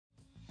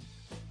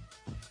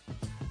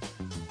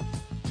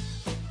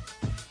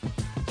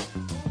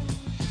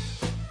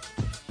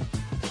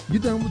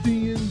Get down with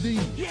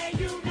DnD. Yeah,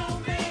 you know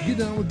me. Get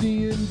down with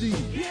DnD.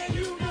 Yeah,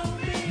 you know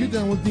me. Get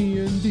down with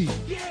DnD.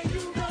 Yeah,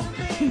 you know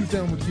me. Who's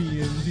down with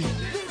DnD?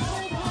 This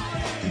whole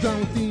party. Down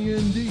with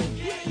DnD.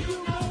 Yeah, you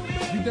know me.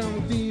 You down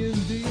with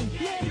DnD?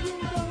 Yeah, you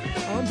know me.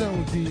 I'm down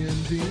with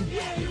DnD.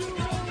 Yeah, you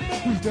know me.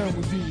 Who's down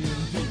with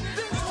DnD?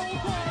 This whole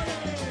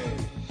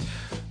party.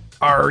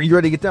 Are you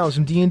ready to get down with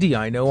some D&D?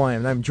 I know I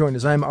am. I'm joined,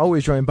 as I'm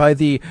always joined, by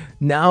the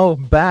now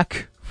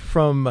back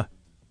from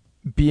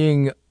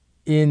being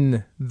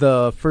in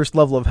the first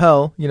level of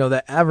hell, you know,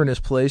 that Avernus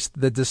place,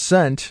 the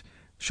Descent,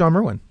 Sean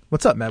Merwin.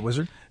 What's up, Mad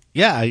Wizard?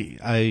 Yeah,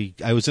 I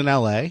was in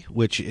L.A.,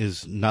 which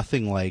is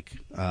nothing like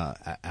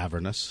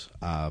Avernus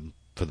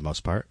for the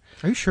most part.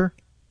 Are you sure?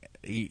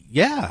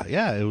 Yeah,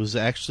 it was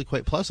actually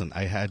quite pleasant.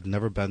 I had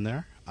never been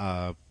there.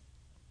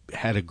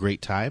 Had a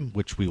great time,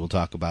 which we will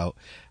talk about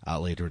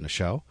later in the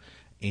show,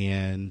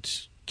 and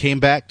came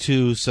back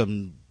to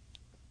some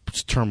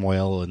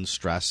turmoil and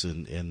stress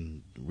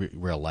in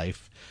real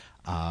life.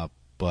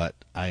 But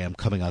I am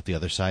coming out the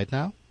other side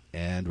now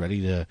and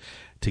ready to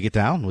get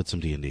down with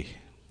some D&D.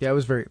 Yeah, I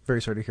was very, very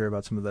sorry to hear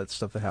about some of that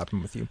stuff that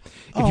happened with you.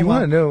 If Oh, you well,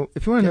 want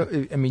to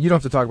know, I mean, you don't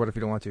have to talk about it if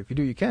you don't want to. If you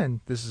do, you can.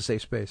 This is a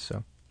safe space,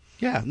 so.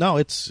 Yeah, no,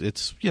 it's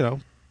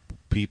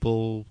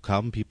people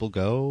come, people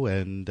go,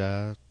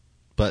 and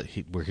but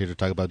we're here to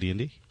talk about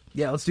D&D.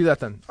 Yeah, let's do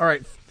that then. All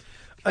right.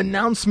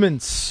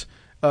 Announcements.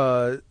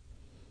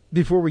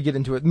 Before we get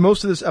into it,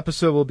 most of this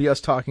episode will be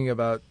us talking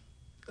about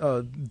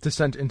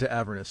Descent into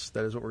Avernus.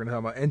 That is what we're going to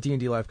talk about. And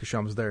D&D Live, because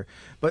Sean was there.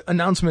 But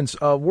announcements.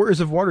 Warriors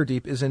of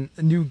Waterdeep is a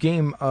new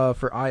game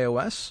for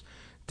iOS,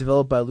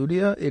 developed by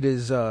Ludia.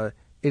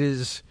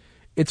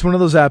 It's one of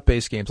those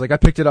app-based games. Like, I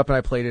picked it up and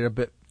I played it a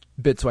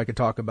bit so I could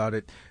talk about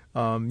it.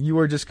 You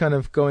are just kind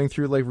of going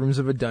through like rooms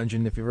of a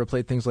dungeon. If you ever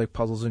played things like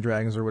Puzzles and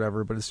Dragons or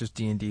whatever, but it's just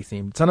D&D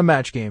themed. It's not a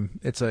match game.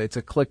 It's a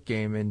click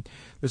game, and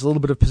there's a little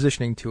bit of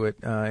positioning to it.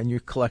 And you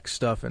collect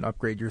stuff and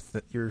upgrade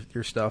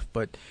your stuff.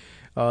 But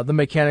the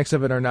mechanics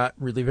of it are not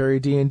really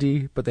very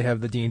D&D, but they have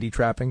the D&D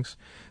trappings.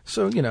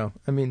 So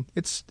I mean,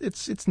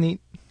 it's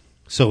neat.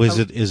 So is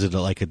it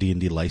like a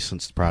D&D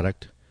licensed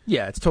product?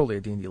 Yeah, it's totally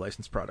a D&D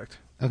licensed product.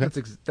 Okay.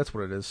 That's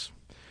what it is.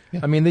 Yeah.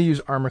 I mean, they use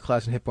armor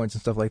class and hit points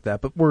and stuff like that,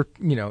 but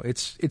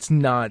it's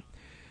not,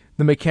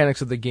 the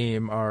mechanics of the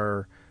game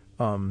are,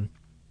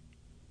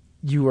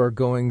 you are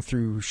going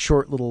through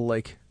short little,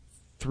 like,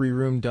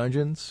 3-room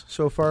dungeons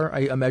so far.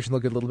 I imagine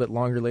they'll get a little bit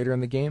longer later in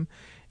the game,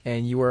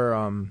 and you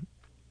are,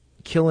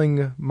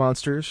 killing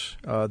monsters.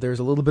 There's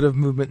a little bit of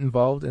movement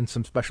involved and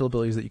some special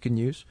abilities that you can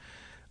use.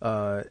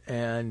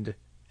 And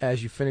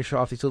as you finish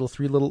off these little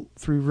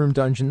 3-room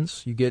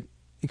dungeons, you get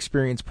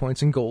experience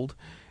points and gold,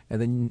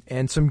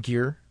 and some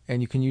gear.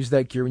 And you can use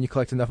that gear when you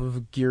collect enough of a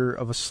gear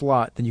of a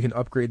slot. Then you can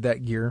upgrade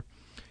that gear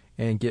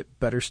and get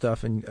better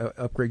stuff and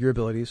upgrade your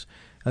abilities.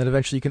 And then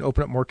eventually you can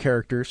open up more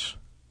characters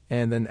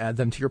and then add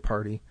them to your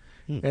party.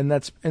 And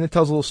it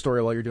tells a little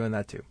story while you're doing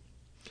that too.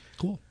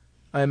 Cool.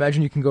 I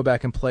imagine you can go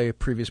back and play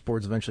previous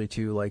boards eventually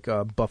too, like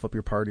buff up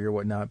your party or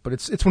whatnot. But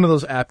it's one of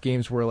those app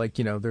games where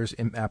there's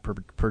in-app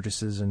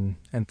purchases and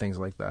things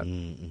like that.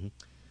 Mm-hmm.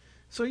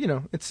 So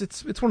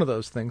it's one of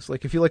those things.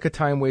 Like if you like a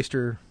time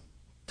waster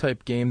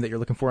type game that you're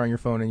looking for on your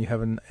phone and you have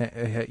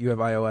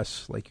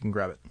iOS, like, you can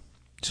grab it.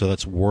 So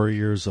that's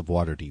Warriors of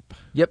Waterdeep.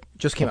 Yep,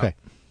 just came out.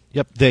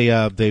 Yep,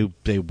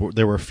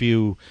 there were a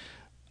few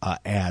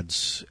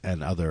ads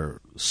and other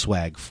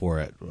swag for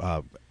it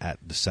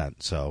at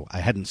Descent. So I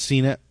hadn't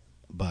seen it,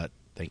 but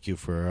thank you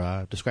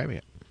for describing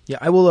it. Yeah,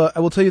 I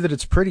will tell you that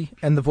it's pretty,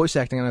 and the voice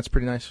acting on it's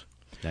pretty nice.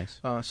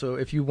 Nice. So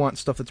if you want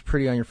stuff that's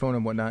pretty on your phone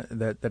and whatnot,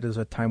 that is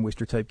a time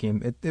waster type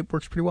game. It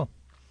works pretty well.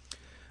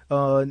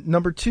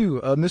 Number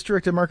 2,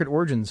 Misdirected Market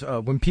Origins.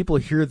 When people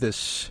hear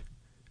this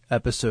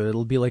episode,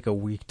 it'll be like a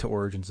week to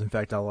Origins. In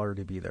fact, I'll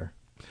already be there.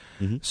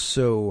 Mm-hmm.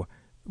 So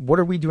what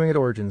are we doing at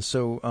Origins?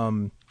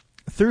 So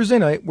Thursday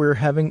night, we're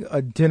having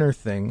a dinner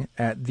thing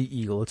at the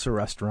Eagle. It's a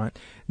restaurant.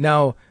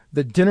 Now,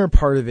 the dinner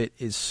part of it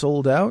is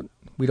sold out.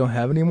 We don't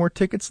have any more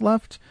tickets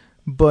left.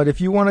 But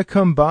if you want to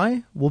come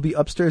by, we'll be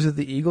upstairs at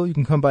the Eagle. You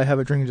can come by, have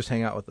a drink, and just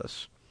hang out with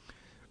us.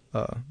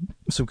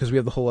 So because we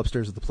have the whole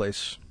upstairs of the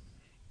place.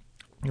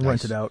 Nice.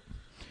 Rented out.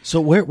 So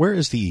where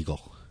is the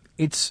Eagle?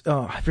 It's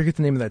I forget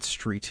the name of that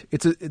street.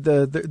 It's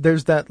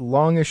there's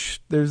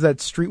that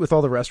street with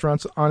all the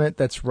restaurants on it.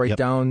 That's right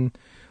down,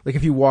 like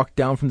if you walk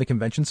down from the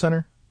convention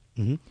center.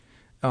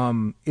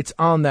 Mm-hmm. It's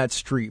on that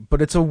street,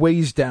 but it's a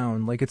ways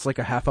down. Like it's like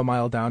a half a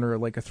mile down or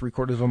like a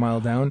 3/4 of a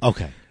mile down.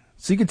 Okay.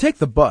 So you can take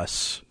the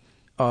bus.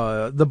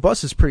 The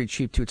bus is pretty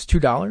cheap too. It's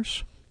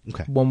 $2.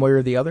 Okay. One way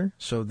or the other.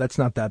 So that's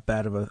not that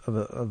bad of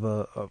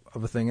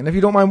a thing. And if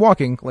you don't mind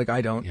walking, like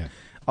I don't. Yeah.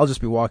 I'll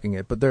just be walking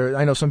it, but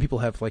I know some people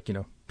have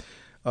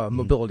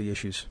mobility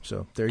issues.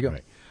 So there you go.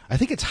 Right. I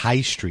think it's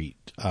High Street.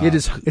 It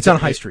is. It's on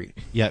High Street.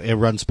 Yeah, it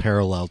runs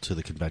parallel to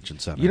the convention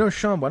center.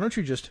 Sean, why don't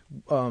you just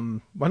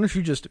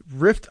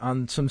riff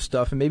on some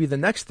stuff, and maybe the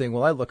next thing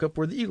while I look up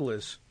where the Eagle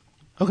is.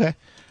 Okay.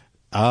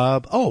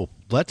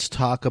 Let's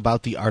talk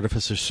about the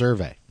Artificer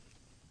Survey.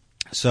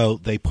 So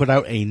they put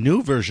out a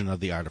new version of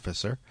the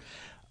Artificer,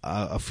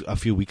 a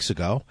few weeks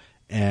ago,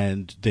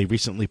 and they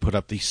recently put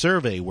up the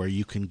survey where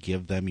you can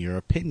give them your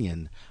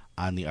opinion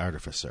on the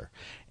Artificer.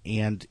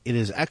 And it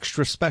is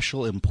extra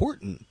special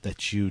important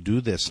that you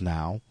do this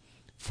now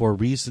for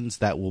reasons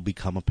that will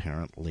become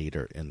apparent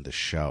later in the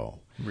show.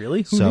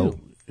 Really? Who So knew?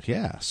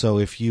 yeah, so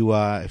if you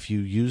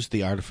use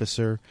the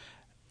Artificer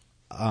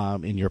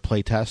in your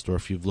playtest, or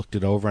if you've looked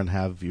it over and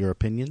have your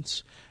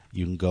opinions,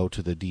 you can go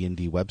to the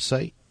D&D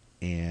website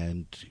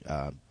and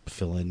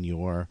fill in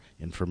your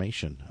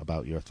information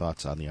about your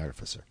thoughts on the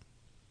Artificer.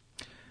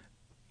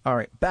 All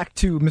right, back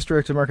to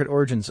Misdirected Market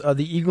Origins.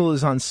 The Eagle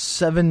is at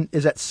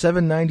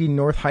 790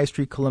 North High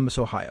Street, Columbus,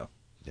 Ohio.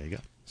 There you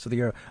go. So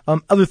the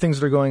other things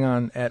that are going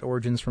on at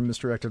Origins from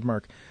Misdirected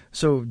Mark.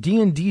 So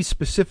D&D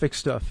specific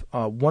stuff.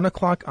 1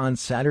 o'clock on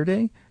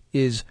Saturday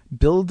is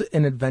Build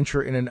an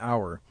Adventure in an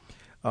Hour.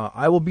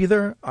 I will be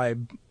there. A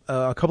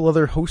couple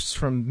other hosts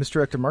from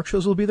Misdirected Mark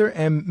shows will be there,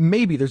 and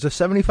maybe there's a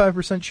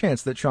 75%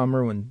 chance that Sean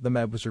Merwin, the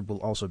Mad Wizard,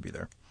 will also be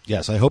there.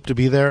 Yes, I hope to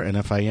be there, and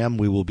if I am,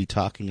 we will be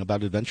talking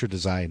about adventure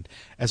design,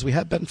 as we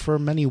have been for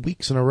many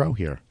weeks in a row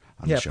here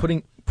on the show.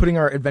 putting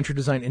our adventure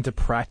design into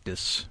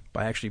practice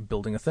by actually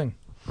building a thing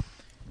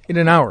in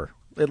an hour.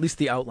 At least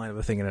the outline of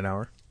a thing in an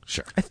hour.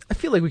 Sure. I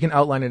feel like we can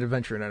outline an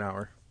adventure in an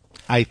hour.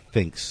 I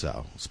think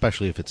so,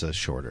 especially if it's a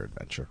shorter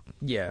adventure.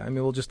 Yeah, I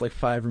mean, we'll just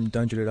 5-room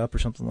dungeon it up or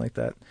something like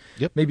that.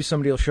 Yep. Maybe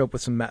somebody will show up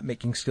with some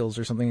map-making skills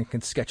or something and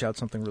can sketch out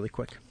something really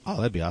quick. Oh,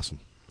 that'd be awesome.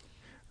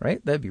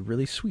 Right? That'd be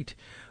really sweet.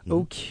 Mm-hmm.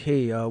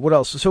 Okay, what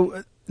else?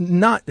 So,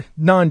 not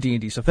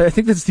non-D&D stuff. I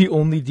think that's the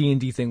only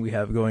D&D thing we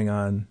have going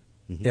on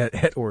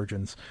at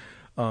Origins.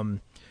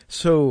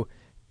 So,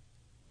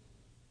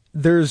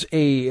 there's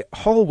a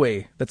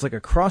hallway that's like a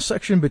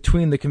cross-section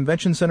between the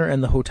convention center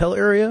and the hotel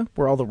area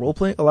where a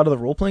lot of the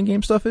role-playing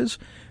game stuff is.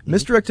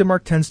 Misdirected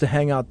Mark tends to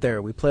hang out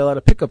there. We play a lot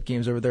of pickup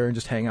games over there and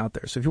just hang out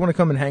there. So if you want to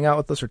come and hang out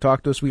with us or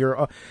talk to us, we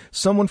are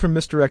someone from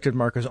Misdirected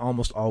Mark is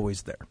almost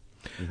always there.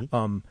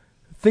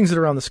 Things that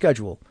are on the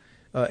schedule.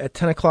 At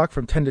 10 o'clock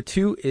from 10 to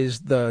 2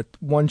 is the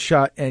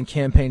one-shot and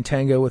campaign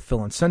tango with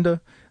Phil and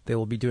Senda. They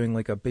will be doing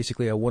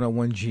basically a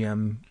 101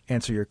 GM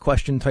answer your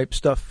question type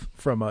stuff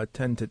from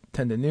 10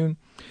 to noon.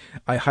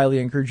 I highly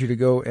encourage you to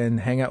go and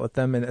hang out with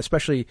them, and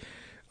especially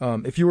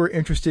if you are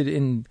interested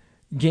in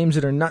games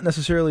that are not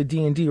necessarily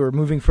D&D, or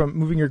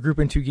moving your group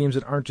into games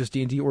that aren't just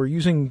D&D, or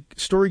using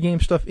story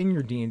game stuff in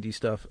your D&D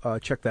stuff,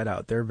 check that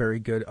out. They're very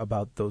good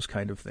about those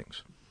kind of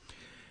things.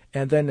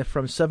 And then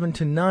from 7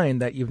 to 9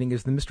 that evening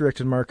is the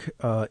Misdirected Mark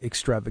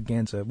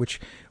extravaganza, which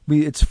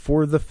it's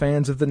for the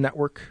fans of the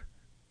network.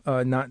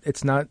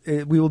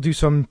 We will do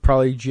some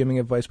probably GMing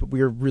advice, but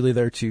we are really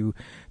there to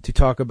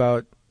talk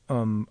about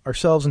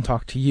ourselves and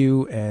talk to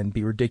you and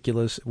be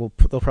ridiculous. There'll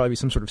probably be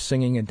some sort of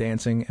singing and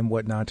dancing and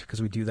whatnot,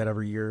 because we do that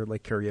every year,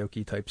 like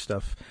karaoke type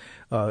stuff.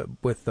 And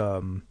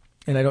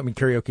I don't mean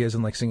karaoke as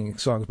in singing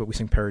songs, but we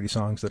sing parody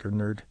songs that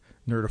are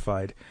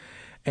nerdified.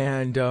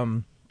 And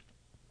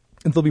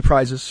there'll be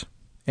prizes,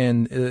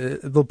 and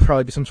there'll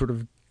probably be some sort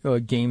of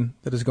game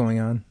that is going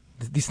on.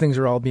 These things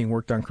are all being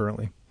worked on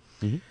currently.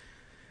 Mm-hmm.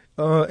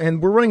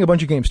 And we're running a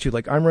bunch of games too.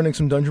 I'm running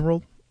some Dungeon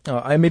World.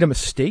 I made a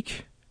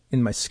mistake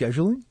in my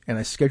scheduling, and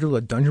I scheduled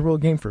a Dungeon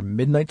World game for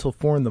midnight till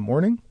 4 in the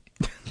morning.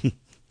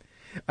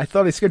 I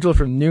thought I scheduled it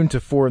from noon to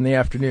 4 in the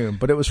afternoon,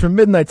 but it was from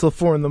midnight till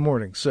 4 in the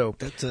morning. So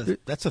that's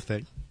a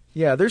thing.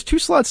 Yeah, there's 2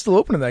 slots still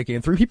open in that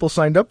game. 3 people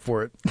signed up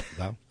for it.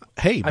 Wow.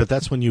 Hey, but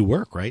that's when you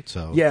work, right?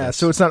 So yeah,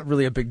 so it's not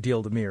really a big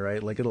deal to me,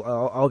 right?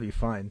 I'll be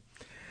fine.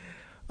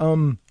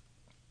 I'm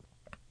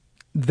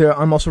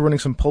also running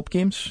some pulp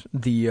games.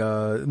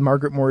 The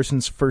Margaret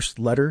Morrison's First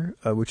Letter,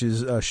 which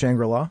is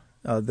Shangri-La.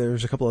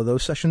 There's a couple of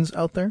those sessions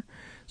out there,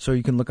 so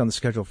you can look on the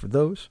schedule for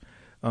those.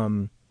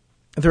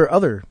 There are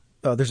other.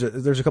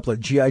 There's a couple of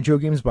G.I. Joe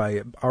games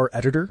by our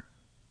editor.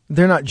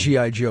 They're not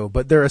G.I. Joe,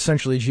 but they're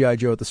essentially G.I.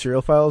 Joe with the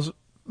serial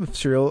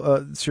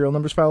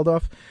numbers filed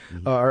off.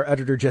 Our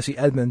editor Jesse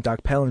Edmond,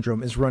 Doc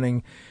Palindrome, is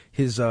running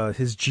his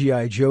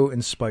G.I. Joe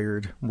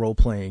inspired role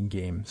playing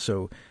game,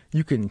 so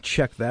you can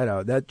check that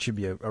out. That should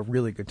be a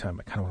really good time.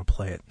 I kind of want to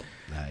play it.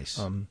 Nice.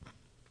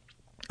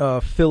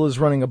 Phil is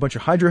running a bunch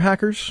of Hydra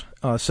Hackers.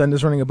 Send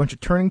is running a bunch of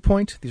Turning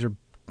Point. These are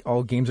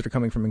all games that are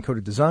coming from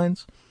Encoded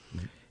Designs.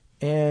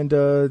 And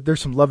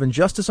there's some Love and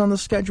Justice on the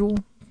schedule.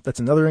 That's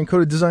another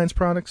Encoded Designs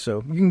product.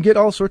 So you can get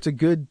all sorts of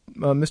good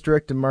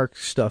Misdirected Mark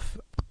stuff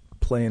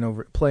playing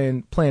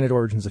at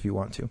Origins if you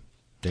want to.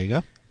 There you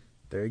go.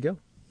 There you go.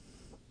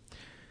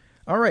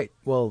 All right.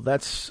 Well,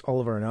 that's all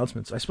of our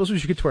announcements. I suppose we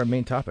should get to our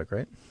main topic,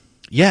 right?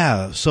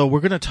 Yeah. So we're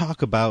going to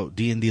talk about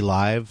D&D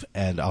Live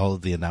and all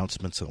of the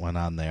announcements that went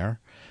on there.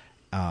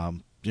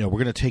 We're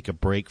going to take a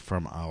break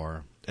from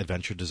our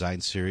adventure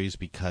design series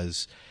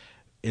because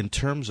in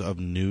terms of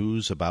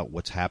news about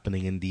what's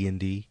happening in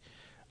D&D,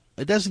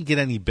 it doesn't get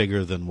any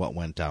bigger than what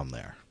went down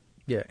there.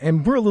 Yeah,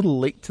 and we're a little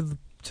late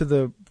to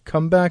the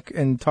comeback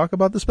and talk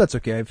about this, but that's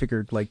okay. I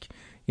figured,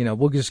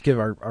 we'll just give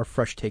our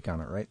fresh take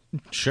on it, right?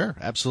 Sure,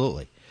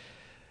 absolutely.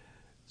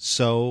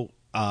 So,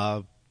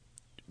 I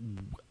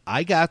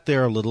got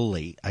there a little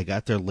late. I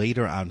got there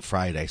later on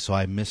Friday, so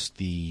I missed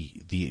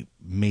the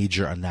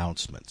major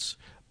announcements,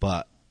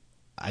 but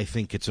I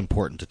think it's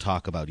important to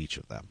talk about each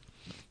of them.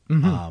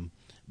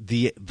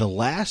 The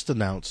last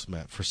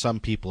announcement for some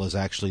people is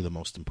actually the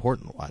most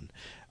important one.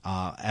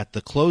 At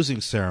the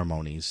closing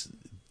ceremonies,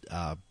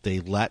 they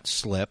let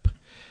slip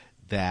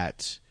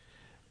that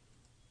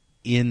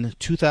in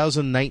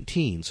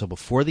 2019, so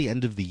before the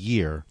end of the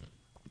year,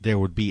 there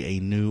would be a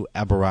new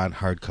Eberron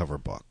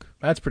hardcover book.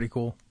 That's pretty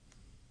cool.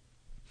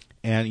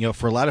 And,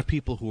 for a lot of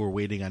people who are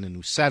waiting on a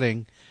new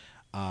setting,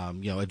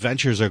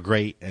 adventures are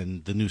great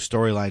and the new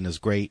storyline is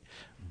great,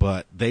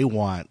 but they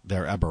want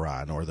their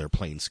Eberron or their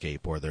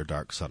Planescape or their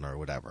Dark Sun or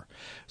whatever.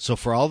 So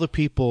for all the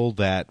people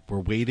that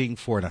were waiting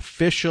for an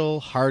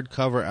official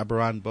hardcover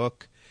Eberron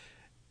book,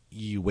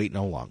 you wait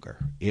no longer.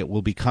 It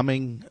will be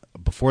coming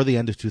before the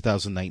end of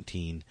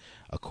 2019,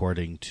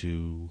 according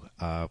to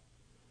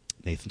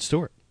Nathan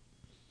Stewart.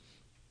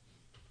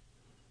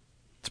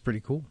 It's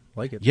pretty cool.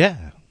 Like it.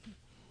 Yeah.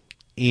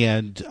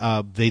 And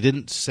they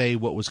didn't say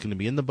what was going to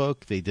be in the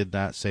book. They did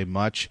not say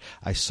much.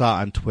 I saw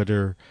on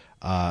Twitter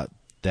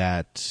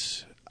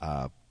that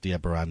the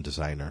Eberron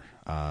designer,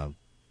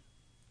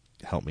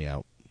 help me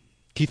out,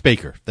 Keith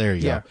Baker. There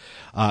you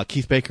go.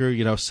 Keith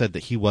Baker, said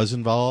that he was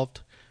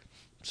involved.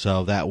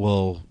 So that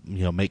will,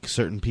 make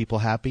certain people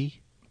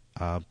happy,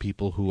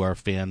 people who are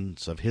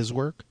fans of his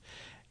work.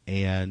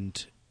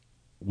 And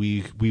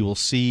we will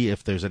see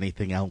if there's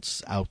anything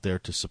else out there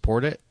to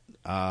support it.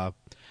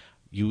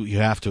 You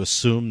have to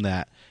assume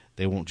that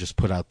they won't just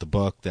put out the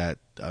book, that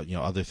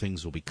other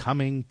things will be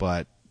coming,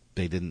 but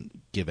they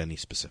didn't give any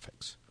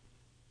specifics.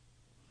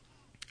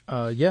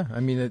 Yeah,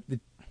 I mean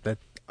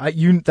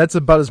that's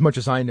about as much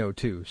as I know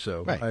too.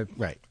 So right.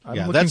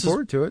 I'm looking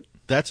forward to it.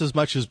 That's as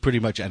much as pretty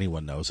much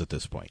anyone knows at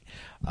this point.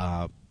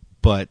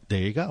 But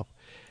there you go.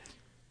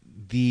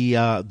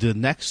 The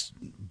next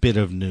bit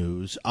of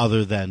news,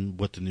 other than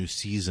what the new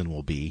season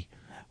will be,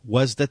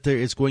 was that there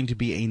is going to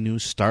be a new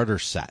starter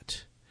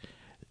set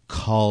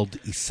called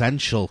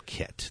Essential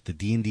Kit, the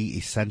D&D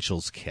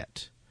Essentials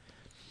Kit.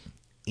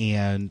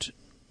 And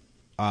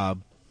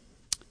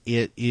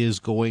it is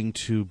going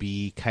to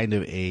be kind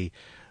of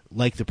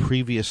like the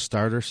previous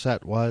starter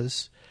set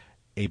was,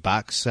 a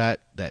box set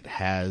that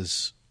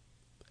has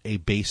a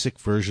basic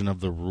version of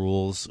the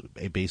rules,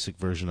 a basic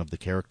version of the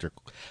character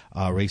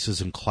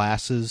races and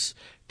classes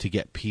to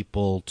get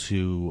people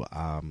to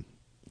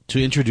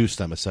introduce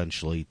them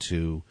essentially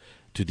to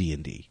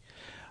D&D.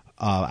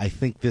 I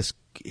think this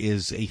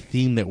is a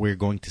theme that we're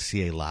going to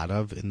see a lot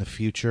of in the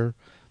future,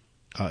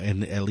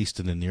 and at least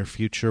in the near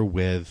future.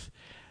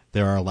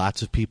 There are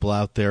lots of people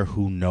out there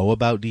who know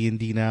about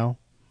D&D now,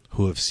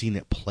 who have seen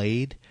it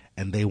played,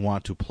 and they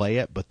want to play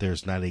it, but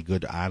there's not a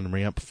good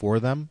on-ramp for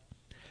them.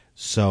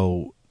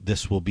 So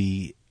this will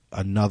be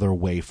another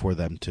way for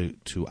them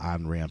to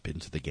on-ramp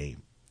into the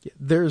game. Yeah,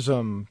 there's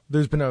been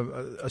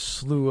a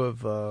slew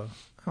of I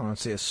don't want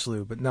to say a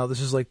slew, but no,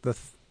 this is like the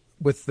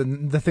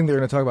thing they're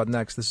going to talk about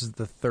next. This is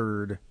the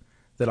third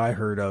that I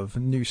heard of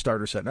new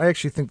starter set. And I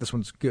actually think this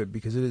one's good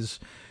because it is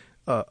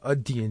a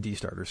D&D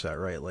starter set,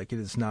 right? Like it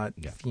is not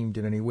themed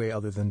in any way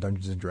other than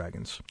Dungeons and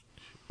Dragons.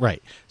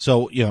 Right.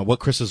 So what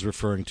Chris is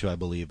referring to, I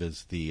believe,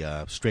 is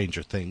the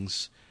Stranger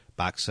Things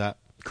box set.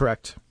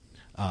 Correct.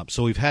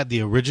 So we've had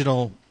the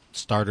original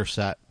starter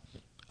set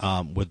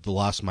with the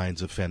Lost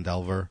Mines of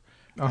Phandelver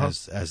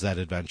as that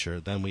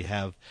adventure. Then we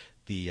have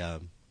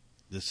the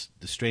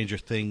Stranger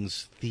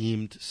Things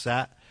themed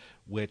set,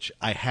 which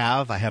I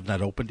have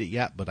not opened it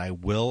yet, but I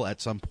will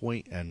at some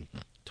point and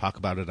talk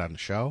about it on the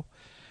show.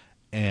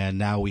 And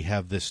now we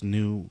have this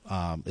new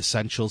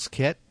Essentials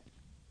Kit.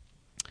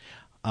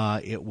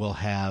 It will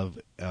have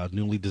a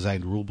newly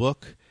designed rule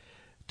book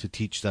to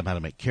teach them how to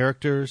make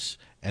characters,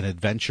 an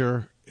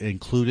adventure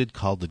included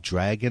called the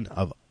Dragon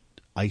of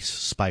Ice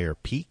Spire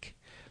Peak,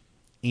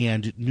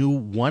 and new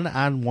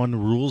one-on-one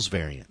rules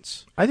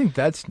variants. I think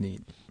that's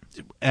neat.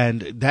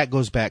 And that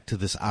goes back to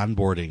this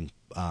onboarding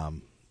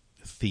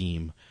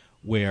theme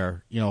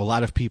where, a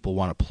lot of people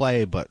want to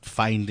play, but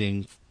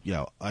finding,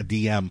 a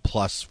DM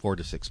plus 4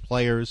 to 6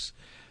 players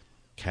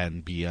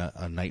can be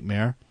a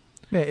nightmare.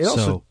 Yeah, it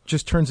also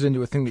just turns it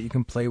into a thing that you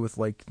can play with,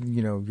 like,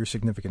 your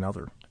significant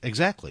other.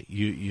 Exactly.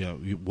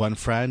 You one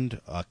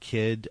friend, a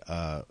kid,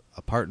 a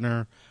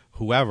partner,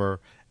 whoever,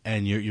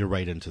 and you're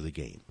right into the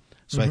game.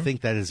 So I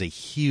think that is a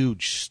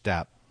huge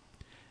step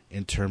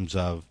in terms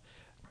of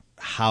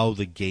how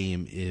the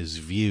game is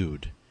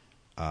viewed.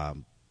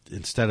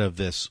 Instead of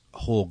this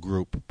whole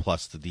group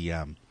plus the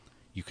DM,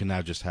 you can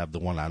now just have the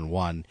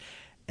one-on-one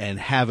and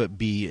have it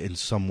be in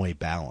some way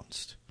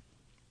balanced.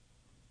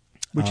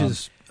 Which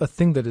is a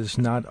thing that is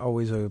not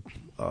always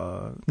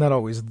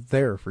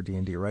there for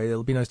D&D, right?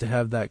 It'll be nice to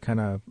have that kind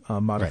of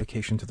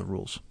modification to the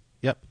rules.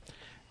 Yep.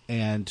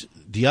 And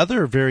the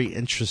other very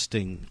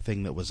interesting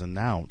thing that was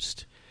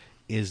announced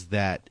is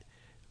that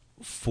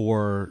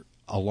for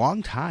a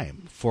long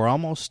time, for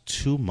almost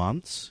 2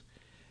 months,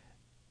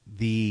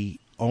 the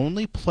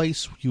only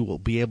place you will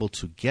be able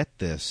to get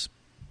this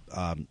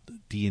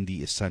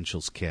D&D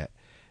Essentials Kit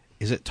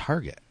is at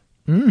Target.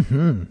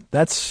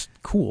 That's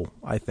cool,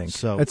 I think.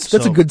 So that's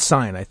a good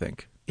sign, I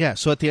think. Yeah,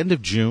 so at the end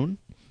of June,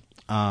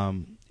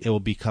 it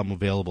will become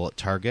available at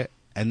Target,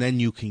 and then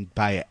you can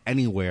buy it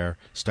anywhere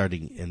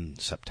starting in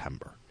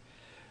September.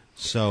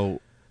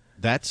 So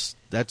that's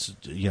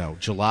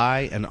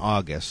July and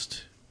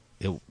August.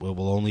 It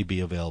will only be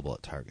available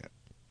at Target.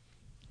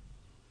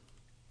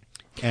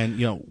 And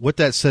what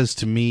that says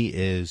to me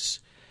is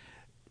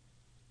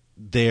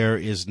there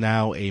is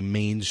now a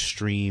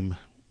mainstream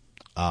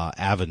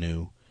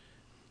avenue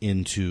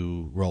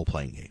into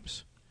role-playing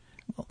games.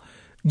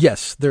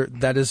 Yes,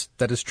 that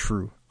is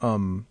true.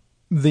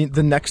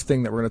 The next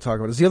thing that we're going to talk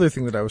about is the other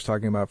thing that I was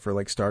talking about for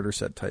like starter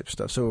set type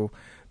stuff. So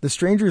the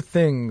Stranger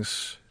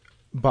Things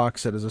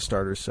box set is a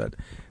starter set.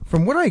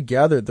 From what I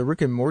gathered, the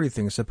Rick and Morty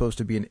thing is supposed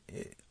to be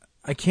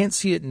I can't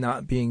see it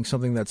not being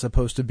something that's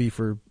supposed to be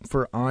for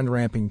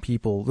on-ramping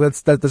people.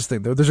 That's the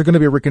thing. There's going to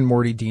be a Rick and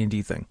Morty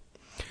D&D thing.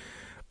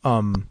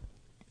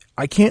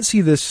 I can't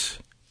see this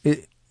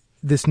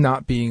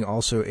not being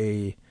also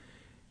a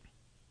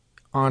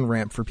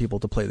on-ramp for people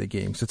to play the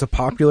games. It's a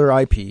popular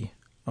IP.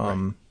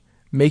 Right.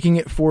 Making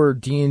it for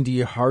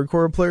D&D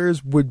hardcore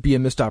players would be a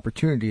missed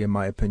opportunity, in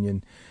my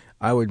opinion.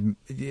 I would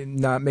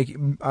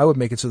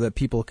make it so that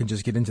people can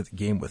just get into the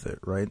game with it,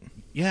 right?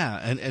 Yeah,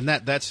 and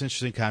that's an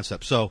interesting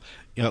concept. So,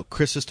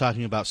 Chris is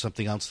talking about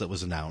something else that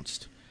was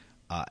announced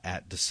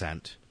at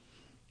Descent,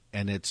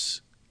 and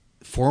it's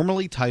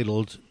formally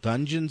titled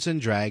Dungeons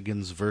and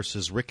Dragons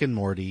versus Rick and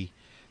Morty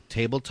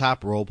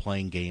Tabletop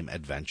Role-Playing Game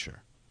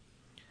Adventure.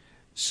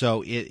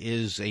 So it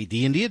is a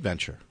D&D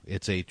adventure.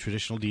 It's a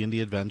traditional D&D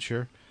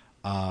adventure,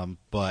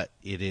 but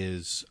it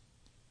is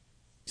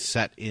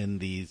set in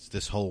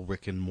this whole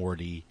Rick and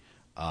Morty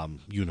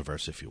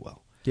universe, if you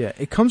will. Yeah,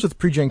 it comes with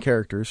pre-gen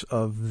characters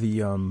of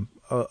the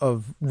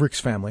of Rick's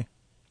family.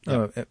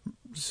 Yep.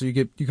 So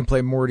you can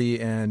play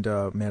Morty, and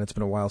man, it's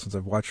been a while since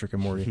I've watched Rick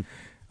and Morty.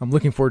 I'm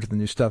looking forward to the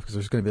new stuff because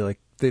there's going to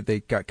be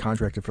they got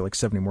contracted for like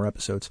 70 more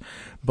episodes,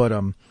 but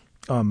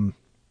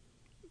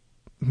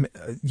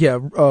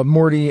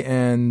Morty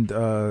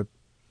and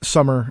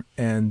Summer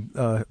and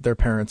their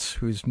parents,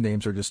 whose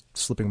names are just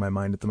slipping my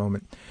mind at the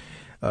moment.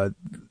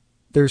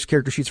 There's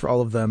character sheets for all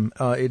of them.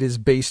 It is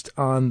based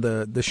on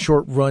the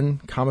short run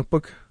comic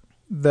book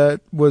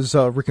that was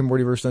Rick and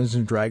Morty vs. Dungeons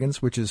and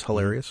Dragons, which is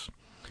hilarious,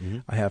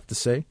 I have to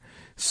say.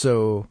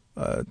 So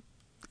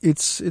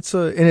it's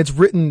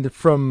written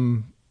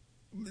from.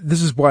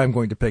 This is why I'm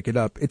going to pick it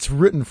up. It's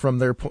written from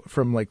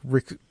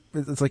Rick.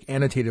 It's like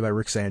annotated by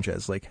Rick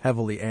Sanchez, like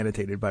heavily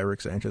annotated by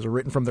Rick Sanchez, or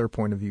written from their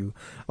point of view.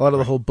 A lot of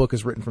the whole book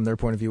is written from their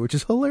point of view, which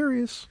is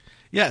hilarious.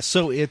 Yeah,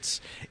 so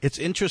it's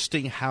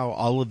interesting how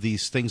all of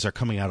these things are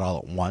coming out all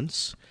at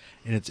once,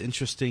 and it's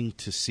interesting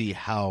to see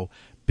how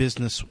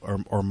business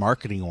or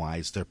marketing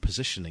wise they're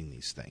positioning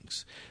these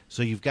things.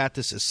 So you've got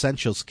this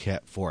essentials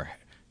kit for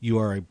you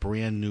are a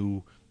brand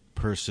new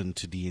person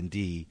to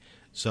D&D.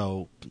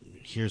 So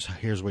here's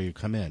where you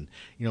come in.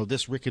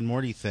 This Rick and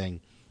Morty thing.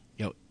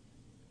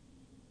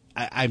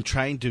 I'm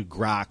trying to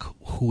grok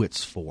who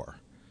it's for,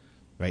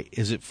 right?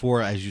 Is it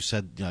for, as you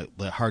said, the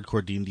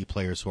hardcore D&D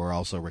players who are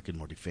also Rick and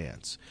Morty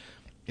fans?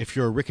 If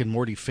you're a Rick and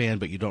Morty fan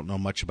but you don't know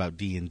much about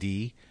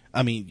D&D,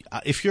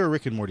 if you're a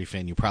Rick and Morty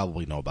fan, you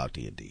probably know about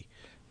D&D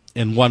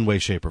in one way,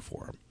 shape, or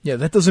form. Yeah,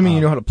 that doesn't mean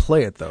you know how to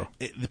play it, though.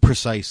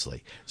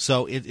 Precisely.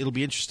 So it'll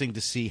be interesting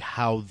to see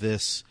how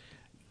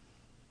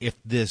if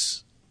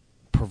this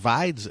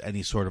provides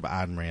any sort of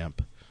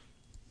on-ramp,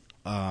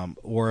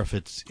 or if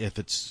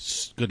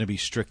it's going to be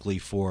strictly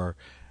for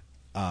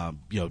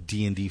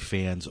D&D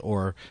fans,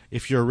 or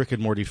if you're a Rick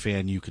and Morty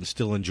fan, you can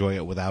still enjoy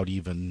it without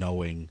even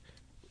knowing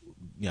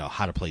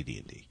how to play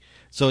D&D.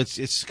 So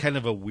it's kind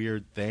of a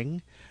weird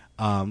thing,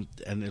 and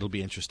it'll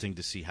be interesting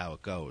to see how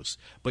it goes.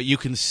 But you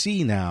can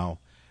see now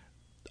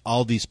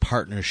all these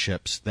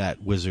partnerships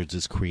that Wizards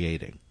is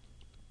creating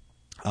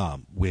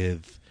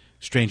with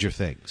Stranger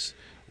Things,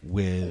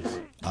 with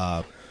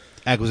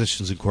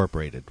Acquisitions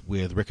Incorporated,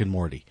 with Rick and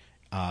Morty.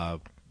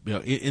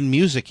 In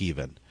music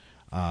even,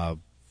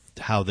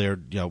 how they're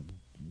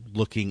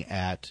looking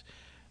at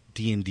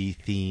D&D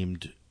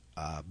themed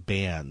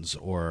bands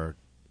or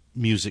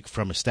music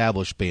from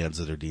established bands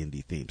that are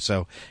D&D themed.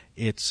 So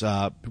it's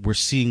we're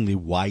seeing the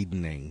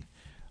widening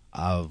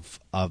of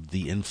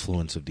the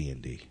influence of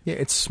D&D. Yeah,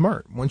 it's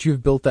smart. Once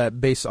you've built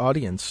that base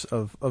audience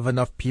of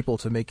enough people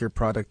to make your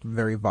product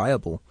very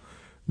viable,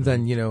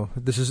 then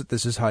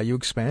this is how you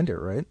expand it,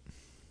 right?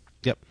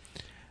 Yep.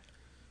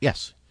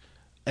 Yes.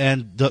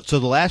 And so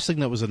the last thing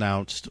that was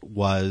announced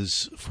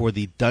was for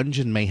the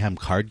Dungeon Mayhem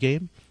card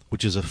game,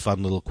 which is a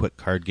fun little quick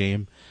card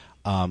game.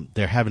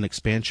 They have an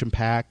expansion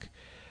pack.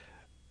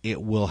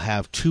 It will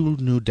have 2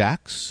 new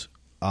decks,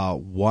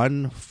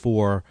 one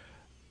for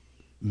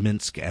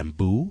Minsk and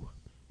Boo,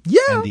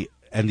 yeah,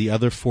 and the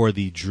other for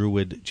the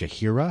Druid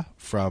Jaheira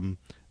from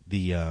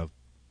the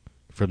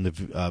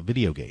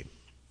video game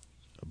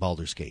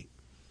Baldur's Gate,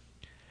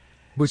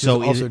 which is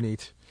also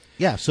neat.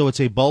 Yeah, so it's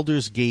a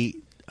Baldur's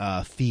Gate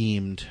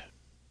themed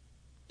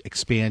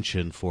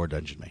expansion for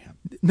Dungeon Mayhem.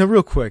 Now,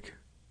 real quick,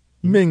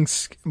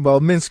 Minsk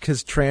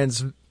has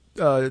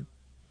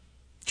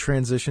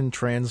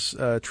transcended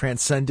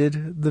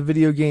the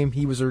video game.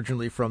 He was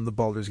originally from the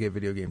Baldur's Gate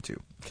video game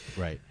too.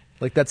 Right.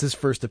 Like that's his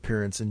first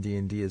appearance in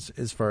D&D,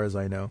 as far as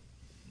I know.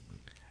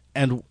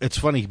 And it's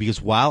funny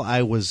because while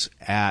I was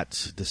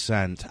at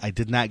Descent, I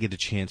did not get a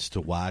chance to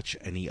watch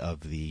any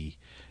of the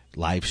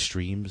live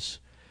streams.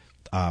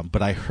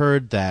 But I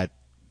heard that,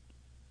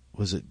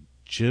 was it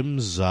Jim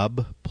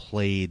Zub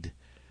played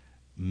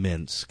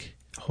Minsk?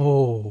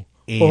 Oh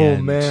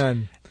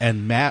man.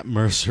 And Matt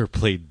Mercer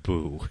played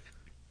Boo.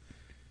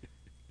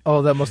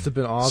 Oh, that must have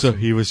been awesome. So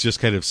he was just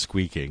kind of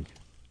squeaking.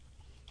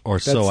 Or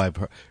so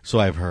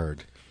I've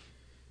heard.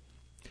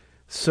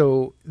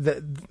 So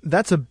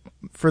that's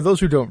for those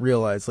who don't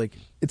realize, like,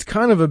 it's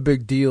kind of a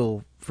big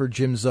deal for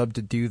Jim Zub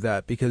to do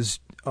that because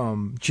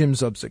Jim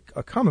Zub's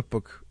a comic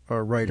book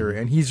writer,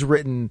 and he's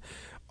written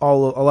a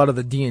lot of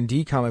the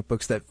D&D comic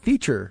books that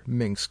feature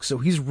Minsk. So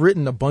he's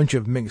written a bunch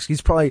of Minsk.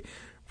 He's probably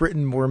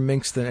written more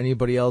Minsk than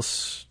anybody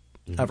else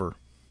ever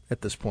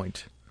at this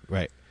point.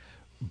 Right.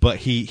 But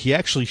he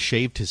actually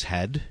shaved his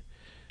head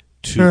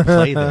to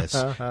play this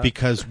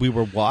because we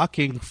were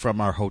walking from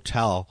our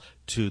hotel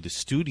to the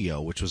studio,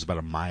 which was about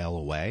a mile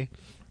away,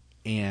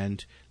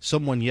 and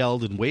someone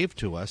yelled and waved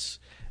to us,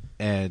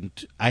 and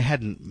I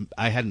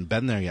hadn't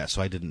been there yet,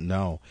 so I didn't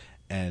know.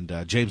 And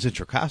James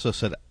Introcaso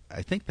said,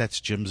 "I think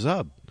that's Jim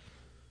Zub."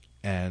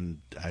 And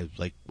I was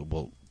like,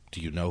 "Well,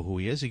 do you know who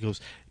he is?" He goes,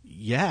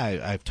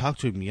 "Yeah, I've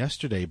talked to him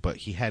yesterday, but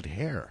he had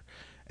hair.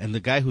 And the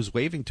guy who's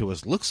waving to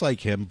us looks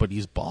like him, but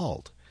he's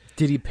bald."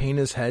 Did he paint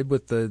his head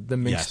with the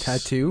Minx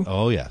tattoo?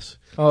 Oh, yes.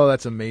 Oh,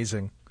 that's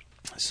amazing.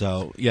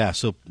 So, yeah,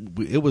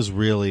 it was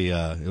really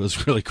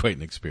quite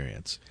an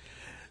experience.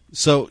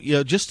 So,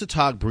 just to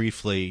talk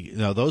briefly,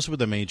 those were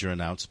the major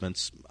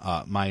announcements,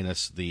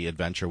 minus the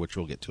adventure, which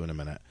we'll get to in a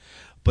minute.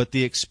 But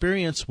the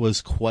experience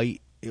was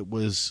quite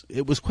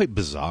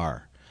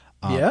bizarre.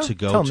 To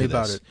go Tell to me this.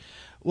 about it.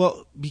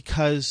 Well,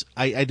 because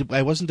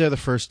I wasn't there the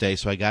first day,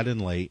 so I got in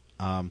late.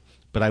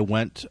 But I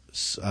went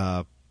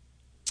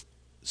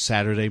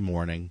Saturday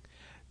morning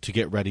to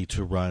get ready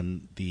to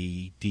run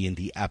the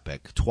D&D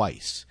Epic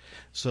twice.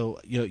 So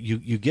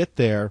you get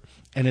there,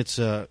 and it's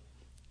a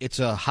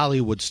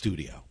Hollywood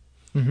studio.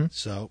 Mm-hmm.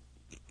 So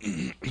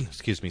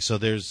excuse me. So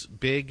there's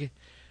big,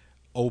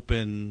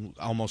 open,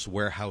 almost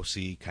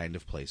warehousey kind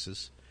of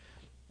places.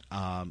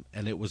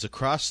 And it was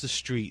across the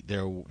street.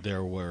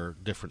 There were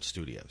different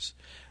studios.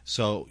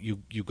 So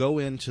you go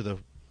into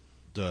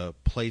the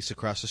place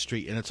across the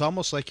street, and it's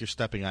almost like you're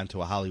stepping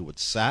onto a Hollywood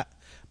set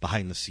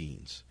behind the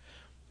scenes.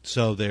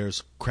 So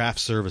there's craft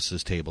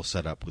services table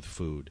set up with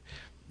food.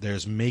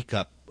 There's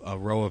a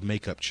row of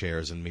makeup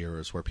chairs and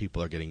mirrors where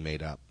people are getting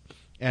made up.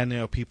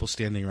 And people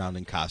standing around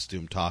in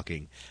costume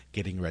talking,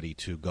 getting ready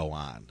to go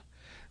on.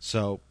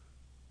 So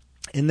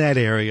in that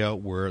area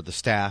were the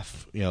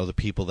staff, the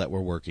people that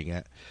were working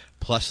it,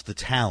 plus the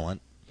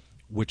talent,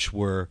 which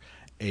were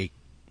a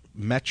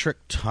metric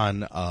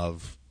ton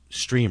of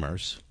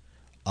streamers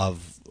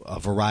of a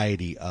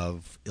variety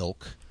of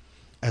ilk,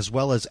 as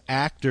well as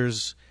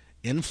actors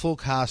in full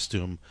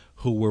costume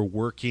who were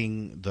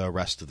working the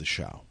rest of the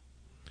show.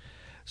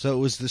 So it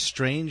was this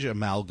strange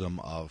amalgam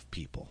of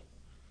people.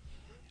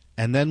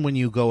 And then when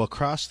you go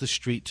across the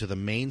street to the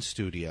main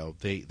studio,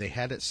 they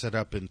had it set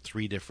up in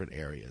 3 different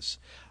areas.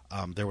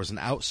 There was an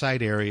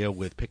outside area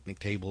with picnic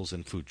tables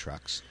and food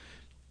trucks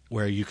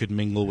where you could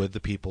mingle with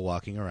the people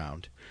walking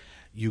around.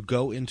 You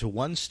go into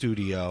one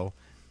studio,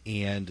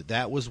 and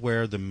that was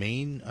where the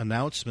main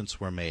announcements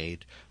were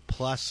made,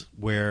 plus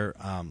where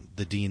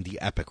the D&D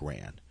Epic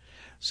ran.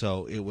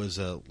 So it was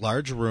a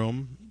large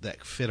room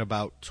that fit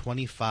about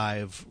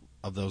 25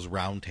 of those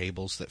round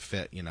tables that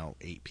fit,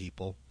 8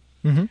 people,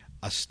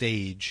 a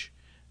stage,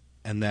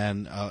 and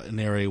then an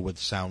area with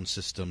sound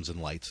systems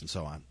and lights and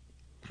so on.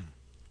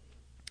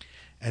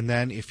 And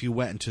then if you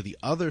went into the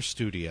other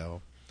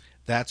studio,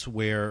 that's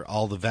where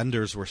all the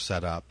vendors were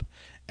set up,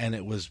 and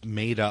it was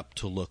made up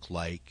to look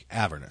like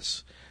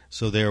Avernus.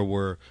 So there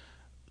were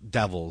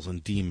devils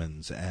and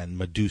demons and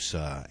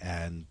Medusa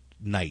and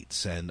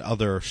knights and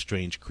other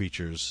strange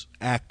creatures,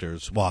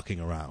 actors walking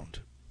around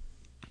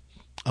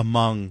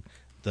among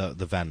the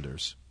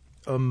vendors.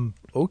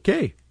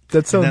 Okay.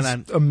 That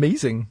sounds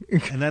amazing.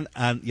 and then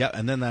on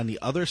the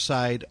other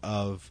side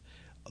of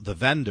the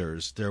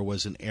vendors, there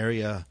was an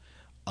area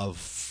of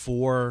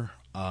 4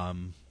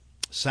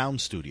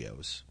 sound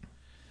studios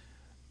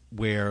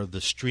where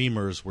the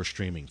streamers were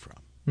streaming from.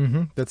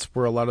 Mm-hmm. That's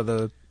where a lot of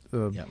the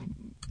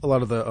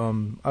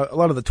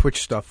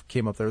Twitch stuff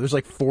came up there. There's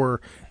like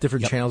 4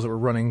 different channels that were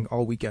running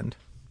all weekend.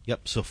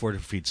 Yep, so 4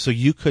 different feeds. So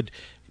you could,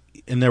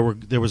 and there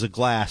was a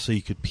glass, so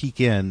you could peek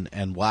in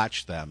and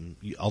watch them.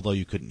 Although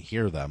you couldn't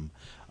hear them,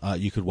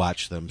 you could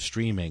watch them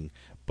streaming.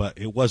 But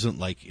it wasn't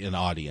like an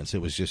audience.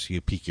 It was just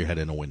you peek your head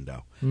in a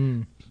window.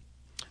 Mm.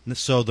 And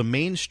so the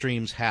main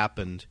streams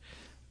happened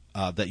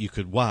that you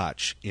could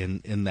watch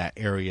in that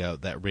area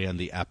that ran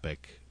the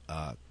Epic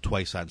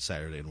twice on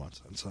Saturday and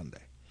once on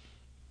Sunday.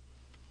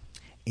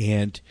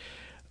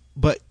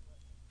 But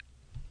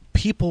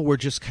people were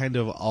just kind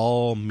of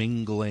all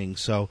mingling.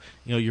 So,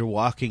 you're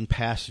walking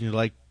past and you're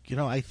like,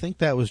 I think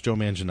that was Joe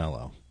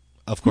Manganiello.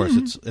 Of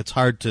course, it's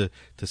hard to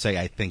say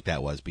I think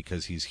that was,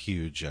 because he's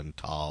huge and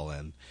tall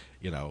and,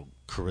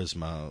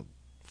 charisma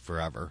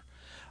forever.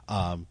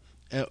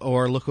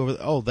 Or look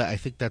over, I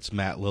think that's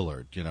Matt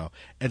Lillard,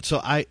 And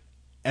so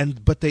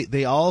but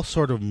they all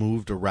sort of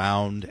moved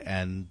around,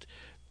 and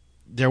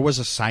there was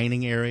a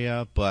signing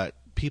area, but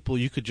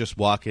you could just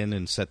walk in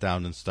and sit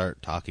down and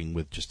start talking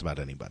with just about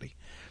anybody.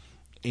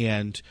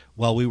 And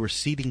while we were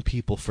seating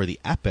people for the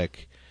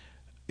Epic,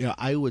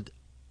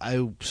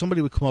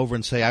 somebody would come over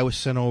and say, I was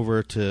sent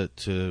over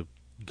to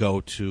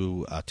go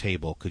to a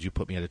table. Could you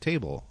put me at a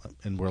table?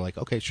 And we're like,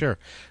 okay, sure.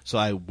 So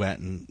I went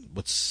and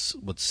would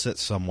sit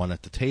someone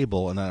at the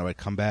table, and then I would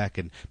come back,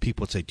 and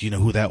people would say, do you know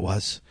who that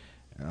was?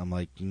 And I'm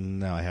like,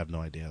 no, I have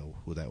no idea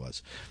who that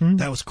was.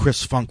 That was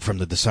Chris Funk from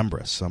the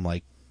Decemberists. I'm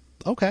like,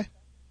 okay,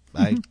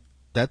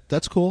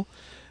 that's cool.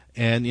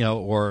 And,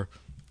 or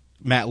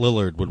Matt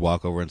Lillard would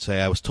walk over and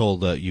say, I was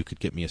told you could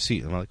get me a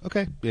seat. And I'm like,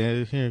 okay,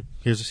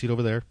 here's a seat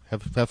over there.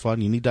 Have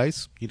fun. You need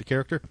dice? You need a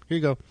character? Here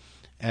you go.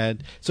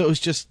 And so it was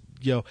just,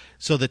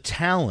 so the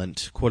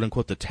talent, quote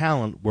unquote,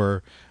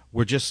 were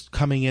just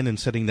coming in and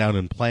sitting down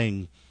and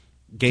playing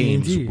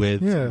games D&D,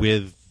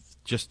 with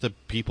just the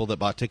people that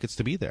bought tickets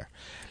to be there.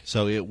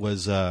 So it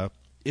was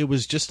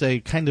just a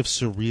kind of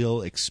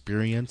surreal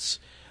experience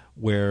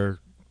where,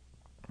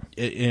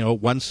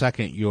 1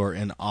 second you're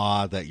in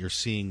awe that you're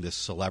seeing this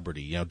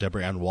celebrity,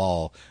 Deborah Ann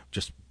Wall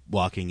just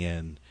walking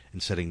in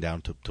and sitting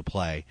down to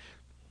play,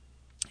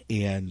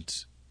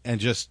 and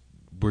just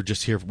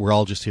we're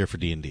all just here for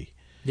D&D.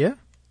 Yeah,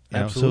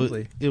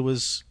 absolutely.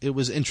 So it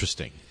was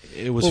interesting.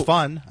 It was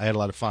fun. I had a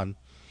lot of fun.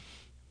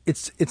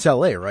 It's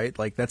LA, right?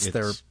 Like that's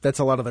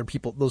a lot of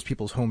those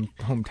people's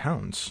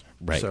hometowns.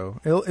 Right. So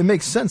it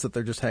makes sense that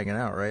they're just hanging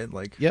out, right?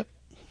 Like, yep.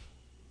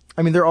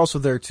 I mean, they're also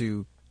there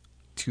to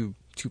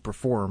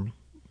perform,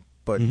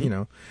 but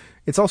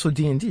it's also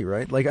D&D,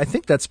 right? Like, I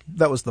think that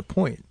was the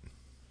point.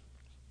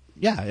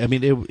 Yeah, I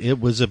mean, it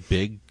was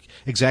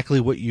exactly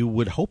what you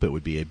would hope it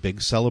would be, a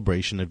big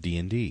celebration of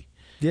D&D.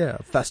 Yeah,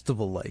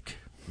 festival-like.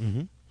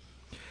 Mm-hmm.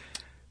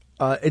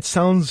 It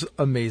sounds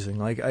amazing.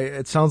 Like,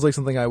 it sounds like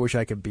something I wish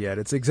I could be at.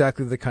 It's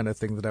exactly the kind of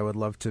thing that I would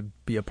love to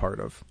be a part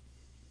of.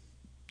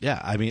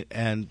 Yeah, I mean,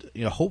 and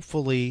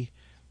hopefully,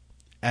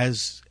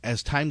 as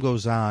time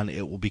goes on,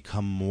 it will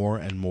become more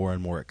and more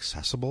and more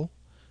accessible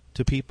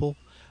to people.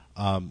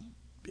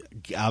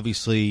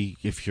 Obviously,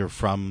 if you're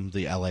from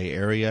the LA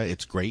area,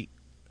 it's great.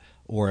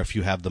 Or if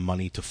you have the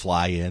money to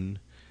fly in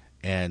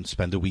and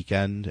spend a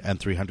weekend and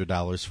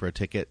 $300 for a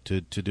ticket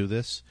to do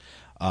this.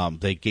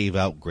 They gave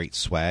out great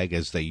swag,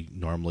 as they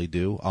normally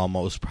do,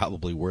 almost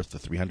probably worth the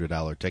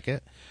 $300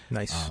 ticket.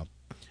 Nice.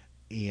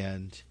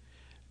 And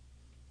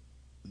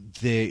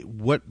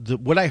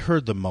what I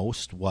heard the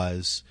most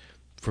was,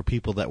 for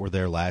people that were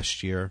there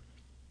last year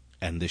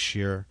and this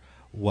year,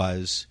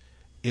 was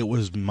it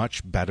was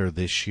much better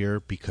this year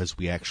because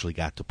we actually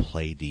got to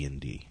play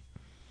D&D.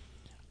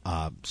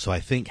 So I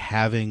think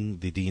having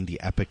the D&D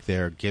Epic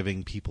there,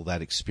 giving people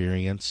that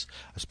experience,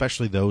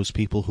 especially those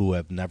people who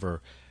have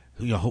never,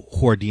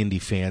 who are D&D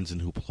fans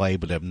and who play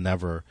but have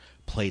never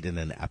played in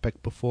an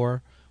Epic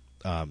before,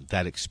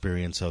 that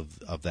experience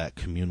of that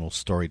communal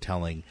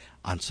storytelling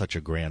on such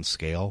a grand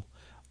scale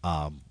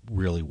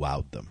really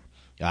wowed them.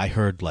 I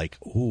heard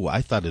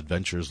I thought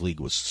Adventures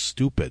League was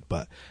stupid,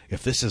 but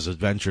if this is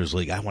Adventures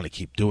League, I want to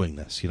keep doing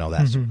this,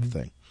 that sort of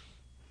thing.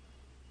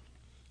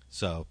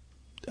 So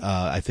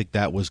I think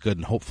that was good,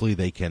 and hopefully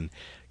they can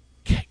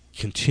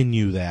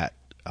continue that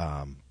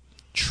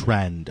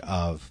trend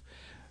of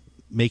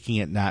making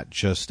it not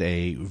just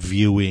a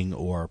viewing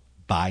or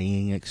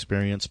buying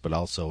experience, but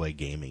also a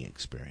gaming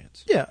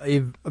experience. Yeah,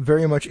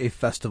 very much a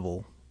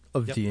festival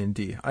of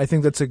D&D. I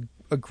think that's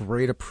a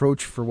great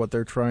approach for what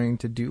they're trying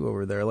to do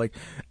over there, like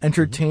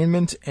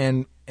entertainment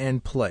and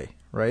play,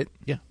 right?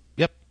 Yeah.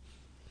 Yep.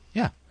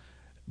 Yeah.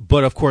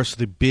 But of course,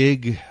 the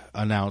big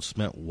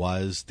announcement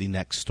was the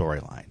next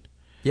storyline.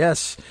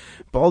 Yes,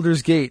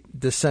 Baldur's Gate: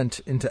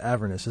 Descent into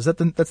Avernus.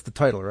 That's the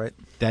title, right?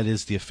 That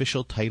is the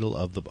official title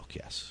of the book.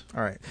 Yes.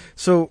 All right.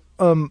 So,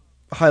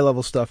 high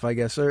level stuff, I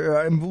guess.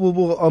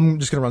 I'm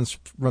just going to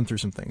run through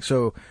some things.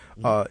 So,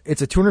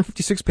 it's a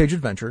 256 page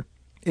adventure.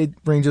 It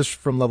ranges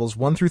from levels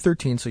 1 through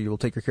 13, so you will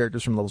take your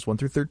characters from levels 1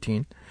 through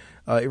 13.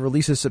 It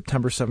releases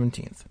September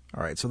 17th.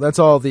 All right, so that's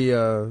all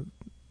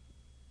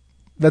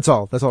that's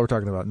all we're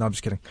talking about. No, I'm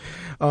just kidding.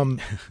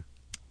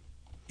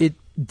 It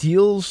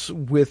deals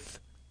with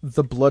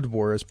the Blood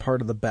War as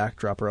part of the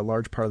backdrop, or a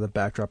large part of the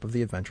backdrop of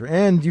the adventure,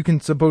 and you can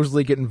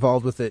supposedly get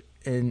involved with it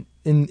in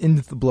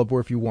the Blood War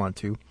if you want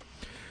to.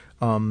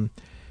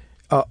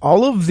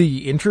 All of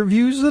the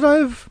interviews that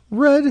I've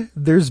read,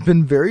 there's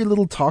been very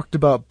little talked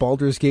about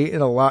Baldur's Gate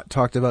and a lot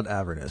talked about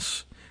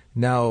Avernus.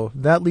 Now,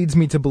 that leads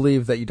me to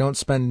believe that you don't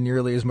spend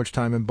nearly as much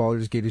time in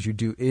Baldur's Gate as you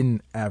do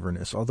in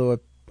Avernus, although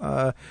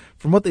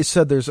from what they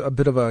said, there's a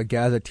bit of a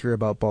gazetteer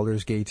about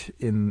Baldur's Gate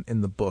in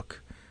the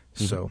book.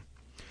 Mm-hmm. So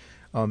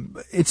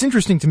it's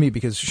interesting to me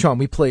because, Sean,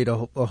 we played a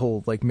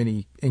whole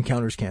mini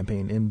encounters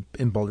campaign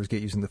in Baldur's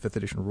Gate using the 5th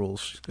edition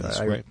rules. That's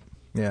right.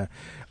 Yeah,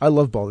 I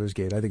love Baldur's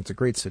Gate. I think it's a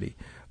great city.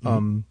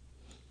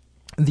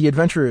 The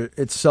adventure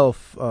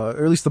itself,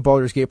 or at least the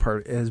Baldur's Gate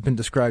part, has been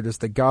described as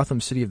the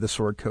Gotham City of the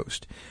Sword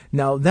Coast.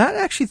 Now, that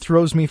actually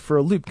throws me for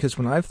a loop, because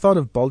when I've thought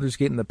of Baldur's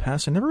Gate in the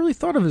past, I never really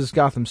thought of it as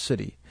Gotham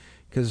City,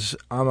 because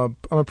I'm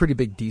a pretty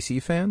big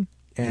DC fan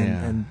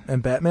and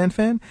Batman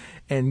fan,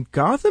 and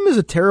Gotham is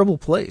a terrible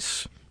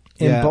place.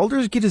 And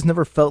Baldur's Gate has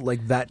never felt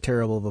like that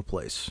terrible of a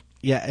place.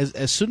 Yeah,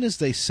 as soon as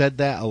they said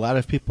that, a lot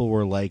of people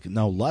were like,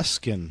 no,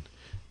 Luskan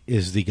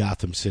is the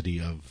Gotham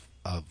City of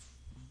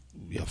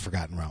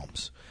Forgotten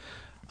Realms.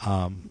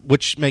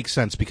 Which makes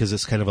sense because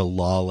it's kind of a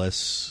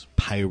lawless,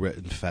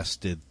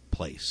 pirate-infested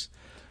place.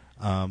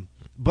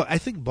 But I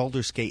think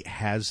Baldur's Gate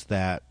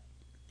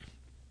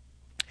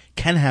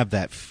can have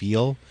that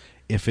feel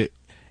if it,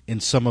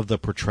 in some of the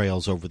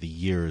portrayals over the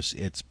years,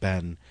 it's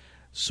been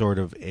sort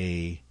of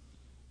a,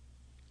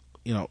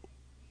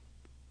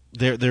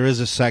 there is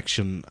a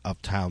section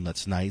of town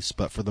that's nice,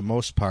 but for the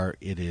most part,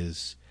 it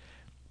is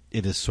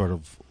sort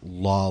of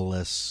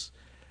lawless,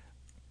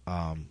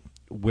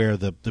 where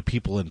the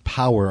people in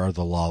power are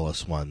the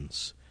lawless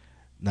ones,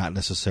 not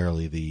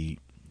necessarily the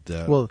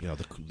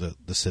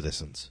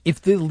citizens. If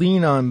they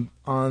lean on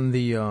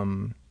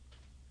the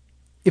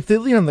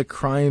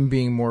crime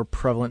being more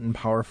prevalent and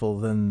powerful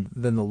than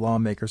the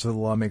lawmakers, or the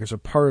lawmakers are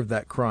part of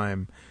that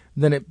crime,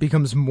 then it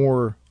becomes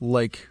more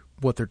like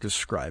what they're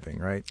describing,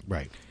 right?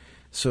 Right.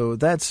 So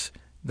that's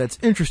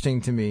interesting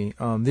to me.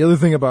 The other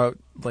thing about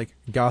like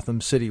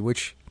Gotham City,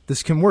 which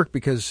this can work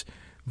because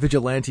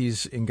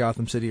vigilantes in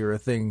Gotham City are a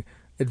thing.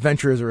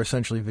 Adventurers are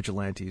essentially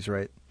vigilantes,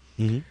 right?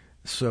 Mm-hmm.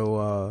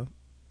 So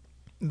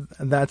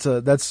there's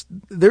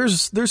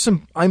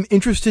some. I'm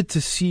interested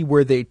to see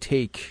where they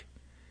take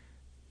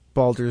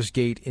Baldur's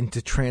Gate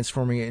into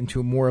transforming it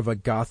into more of a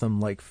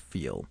Gotham-like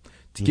feel,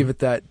 to give it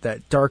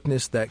that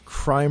darkness, that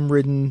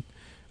crime-ridden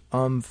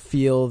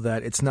feel,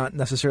 that it's not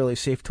necessarily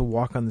safe to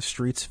walk on the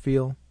streets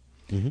feel.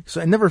 Mm-hmm.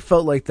 So I never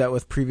felt like that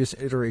with previous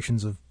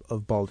iterations of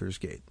Baldur's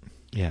Gate.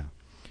 Yeah.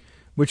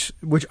 Which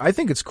I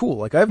think it's cool.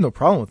 Like, I have no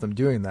problem with them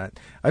doing that.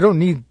 I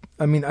think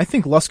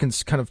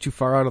Luskan's kind of too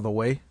far out of the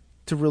way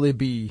to really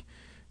be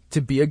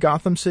a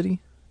Gotham City,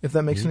 if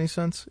that makes any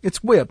sense.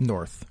 It's way up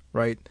north,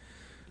 right?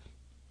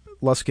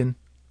 Luskan.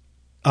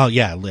 Oh,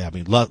 yeah. I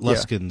mean,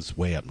 Luskan's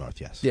way up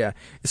north, yes. Yeah.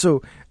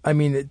 So, I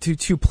mean,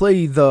 to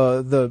play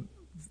the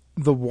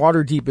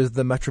Waterdeep as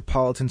the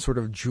metropolitan sort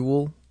of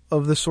jewel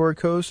of the Sword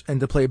Coast, and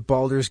to play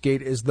Baldur's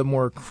Gate as the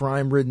more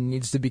crime-ridden,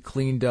 needs to be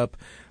cleaned up,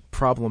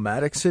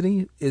 problematic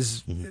city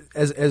as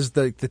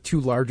the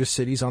two largest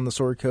cities on the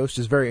Sword Coast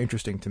is very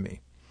interesting to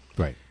me.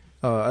 Right.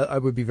 I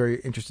would be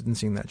very interested in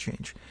seeing that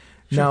change.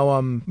 Sure.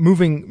 Now,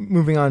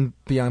 moving on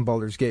beyond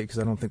Baldur's Gate, because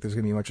I don't think there's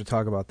going to be much to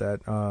talk about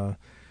that.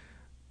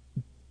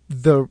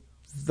 The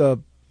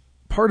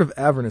part of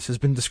Avernus has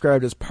been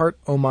described as part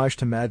homage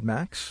to Mad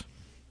Max,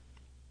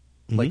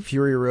 like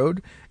Fury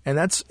Road, and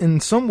that's in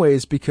some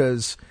ways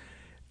because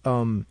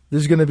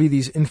there's going to be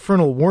these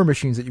infernal war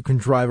machines that you can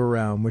drive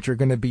around, which are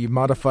going to be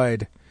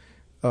modified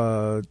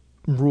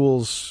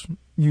rules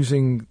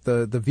using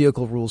the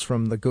vehicle rules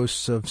from the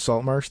Ghosts of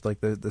Saltmarsh,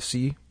 like the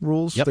sea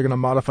rules. Yep. They're going to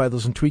modify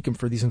those and tweak them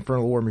for these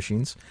infernal war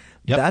machines.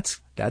 Yep.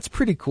 That's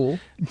pretty cool.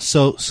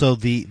 So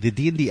the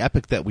D&D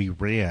epic that we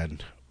ran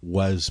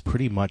was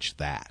pretty much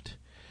that.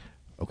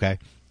 Okay?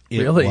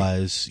 It Really?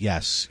 was,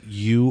 yes,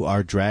 you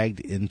are dragged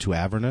into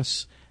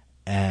Avernus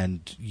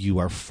and you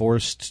are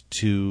forced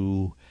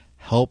to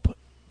help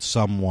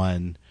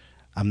someone.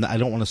 I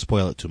don't want to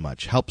spoil it too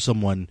much. Help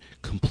someone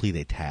complete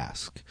a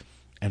task.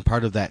 And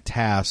part of that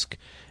task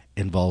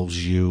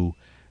involves you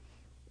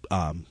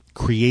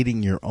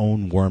creating your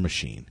own war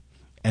machine.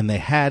 And they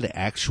had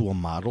actual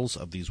models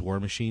of these war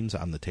machines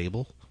on the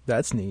table.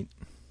 That's neat.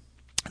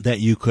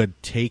 That you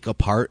could take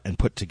apart and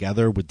put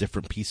together with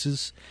different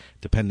pieces,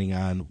 depending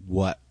on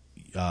what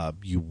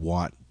you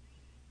want.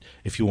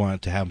 If you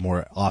want to have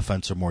more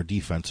offense or more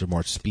defense or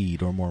more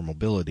speed or more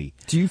mobility.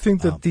 Do you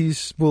think that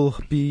these will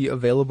be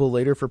available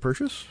later for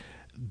purchase?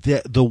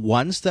 The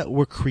ones that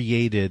were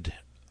created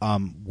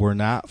were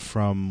not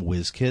from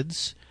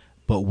WizKids,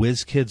 but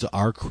WizKids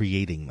are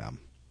creating them.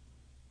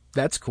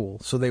 That's cool.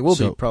 So they will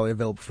be probably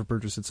available for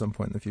purchase at some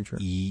point in the future.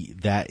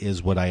 That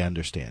is what I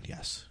understand,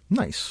 yes.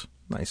 Nice.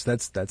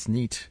 That's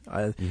neat.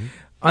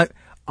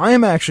 I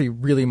am actually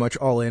really much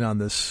all in on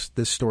this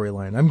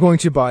storyline. I'm going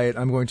to buy it.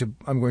 I'm going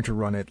to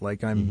run it.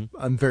 Like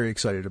I'm very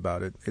excited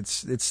about it.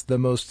 It's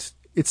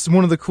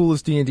one of the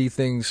coolest D&D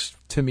things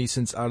to me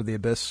since Out of the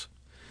Abyss.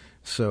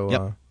 So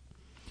yep.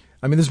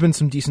 I mean, there's been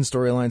some decent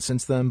storylines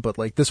since then, but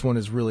like this one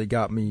has really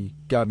got me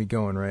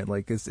going, right?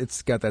 Like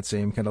it's got that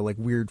same kind of like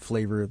weird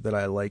flavor that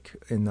I like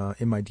in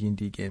my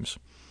D&D games.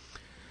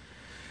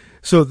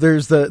 So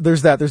there's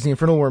the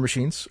Infernal War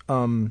Machines.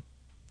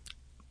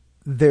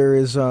 There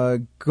is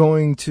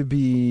going to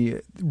be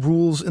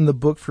rules in the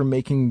book for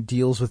making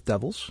deals with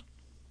devils,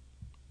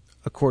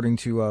 according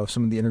to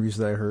some of the interviews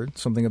that I heard.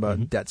 Something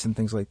about debts and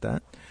things like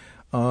that.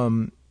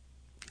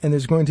 And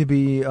there's going to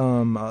be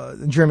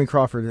Jeremy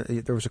Crawford.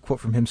 There was a quote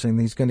from him saying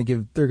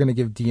that they're going to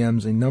give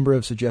DMs a number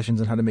of suggestions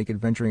on how to make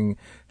adventuring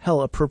hell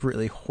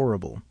appropriately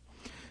horrible.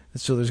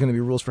 So there's going to be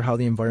rules for how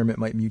the environment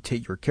might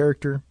mutate your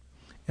character,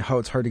 how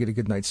it's hard to get a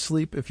good night's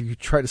sleep if you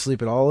try to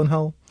sleep at all in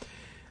hell,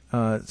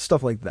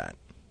 stuff like that.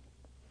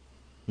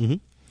 Mm-hmm.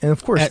 And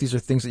of course, these are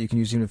things that you can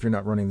use even if you're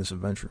not running this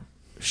adventure.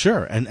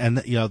 Sure, and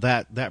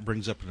that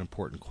brings up an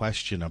important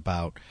question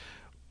about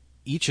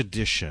each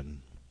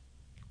edition.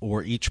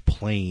 Or each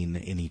plane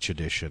in each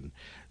edition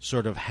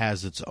sort of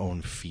has its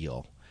own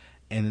feel.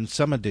 And in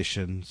some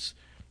editions,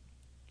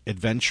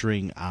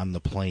 adventuring on the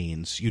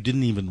planes, you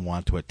didn't even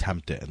want to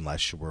attempt it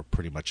unless you were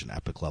pretty much an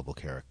epic level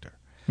character.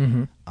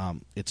 Mm-hmm.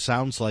 It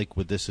sounds like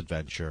with this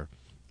adventure,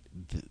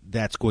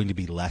 that's going to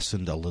be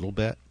lessened a little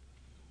bit,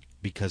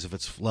 because if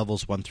it's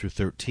levels 1 through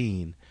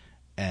 13,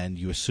 and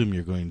you assume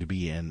you're going to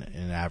be in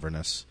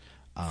Avernus,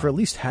 for at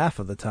least half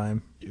of the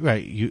time,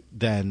 right?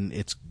 Then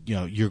it's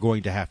you're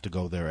going to have to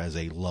go there as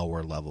a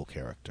lower level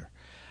character.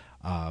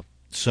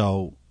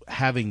 So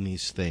having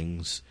these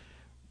things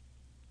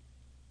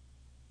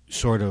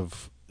sort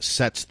of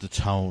sets the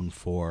tone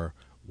for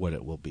what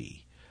it will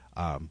be,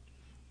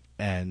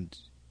 and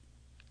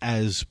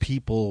as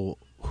people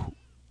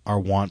are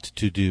wont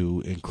to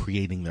do in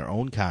creating their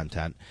own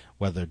content,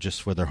 whether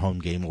just for their home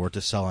game or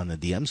to sell on the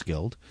DM's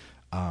Guild,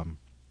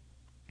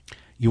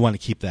 you want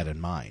to keep that in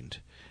mind.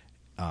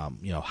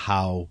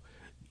 How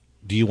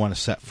do you want to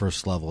set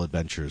first level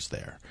adventures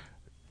there?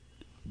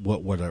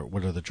 What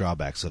are the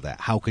drawbacks of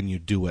that? How can you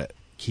do it?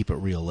 Keep it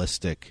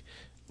realistic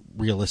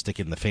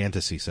in the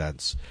fantasy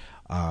sense,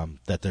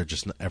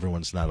 that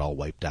everyone's not all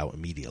wiped out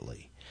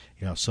immediately.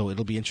 So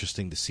it'll be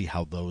interesting to see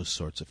how those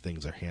sorts of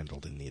things are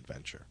handled in the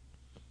adventure.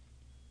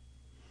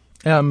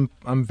 I'm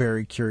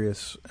very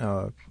curious.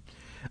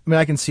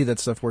 I can see that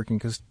stuff working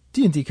because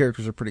D&D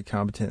characters are pretty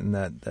competent in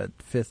that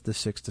 5th to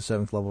 6th to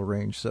 7th level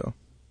range. So.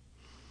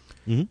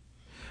 Mm-hmm.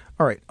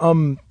 All right.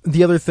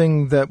 The other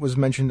thing that was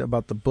mentioned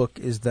about the book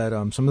is that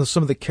some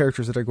of the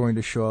characters that are going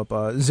to show up,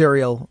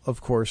 Zariel,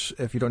 of course.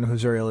 If you don't know who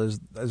Zariel is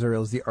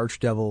the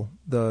Archdevil,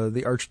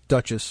 the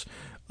Archduchess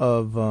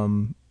of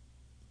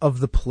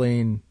the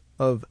plane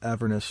of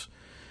Avernus,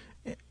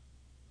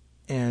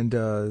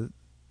 and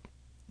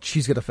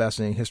she's got a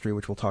fascinating history,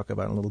 which we'll talk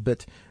about in a little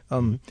bit.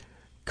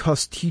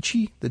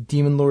 Kostichi, the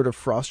Demon Lord of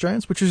Frost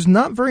Giants, which is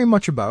not very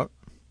much about.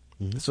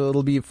 Mm-hmm. So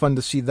it'll be fun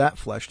to see that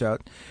fleshed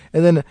out.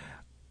 And then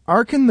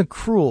Arkan the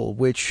Cruel,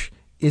 which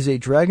is a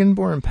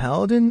Dragonborn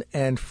Paladin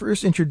and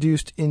first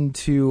introduced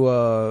into,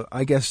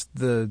 I guess,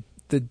 the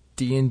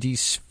D&D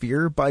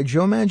sphere by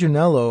Joe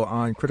Manganiello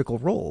on Critical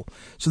Role.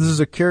 So this is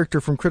a character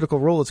from Critical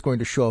Role that's going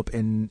to show up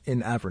in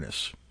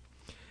Avernus.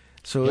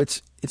 So yep.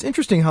 It's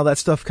interesting how that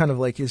stuff kind of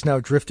like is now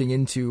drifting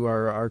into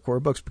our core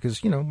books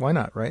because, why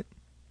not, right?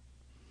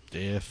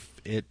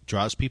 If it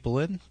draws people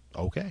in,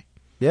 okay.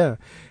 Yeah.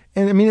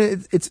 And I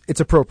mean, it's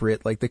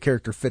appropriate. Like the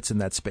character fits in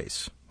that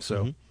space.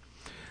 So,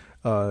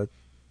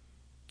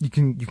 you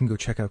can go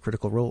check out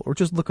Critical Role or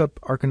just look up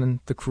Arkan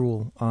the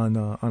Cruel on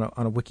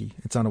a wiki.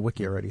 It's on a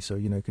wiki already, so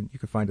you can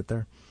find it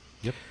there.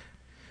 Yep.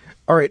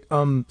 All right.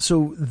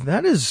 So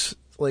that is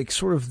like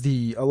sort of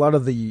a lot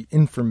of the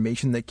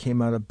information that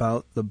came out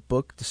about the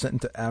book Descent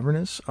into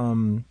Avernus.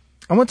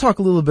 I want to talk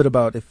a little bit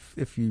about,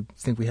 if you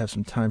think we have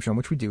some time, Sean,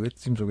 which we do. It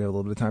seems like we have a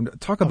little bit of time to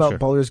talk about sure.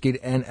 Baldur's Gate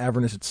and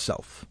Avernus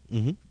itself.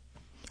 Mm-hmm.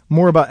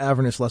 More about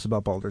Avernus, less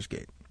about Baldur's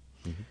Gate.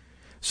 Mm-hmm.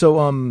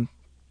 So,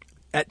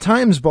 at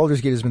times, Baldur's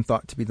Gate has been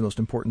thought to be the most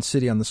important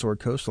city on the Sword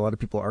Coast. A lot of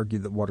people argue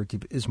that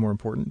Waterdeep is more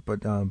important,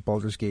 but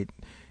Baldur's Gate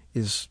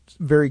is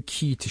very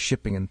key to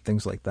shipping and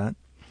things like that.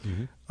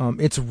 Mm-hmm.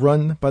 It's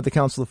run by the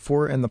Council of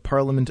Four and the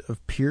Parliament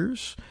of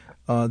Peers.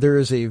 There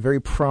is a very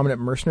prominent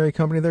mercenary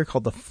company there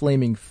called the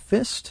Flaming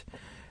Fist.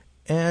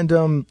 And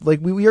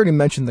we already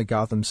mentioned the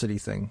Gotham City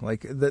thing.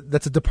 Like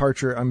that's a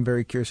departure. I'm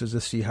very curious as to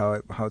see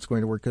how it's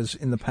going to work, because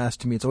in the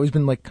past, to me, it's always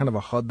been like kind of a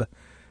hub,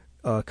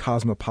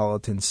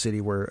 cosmopolitan city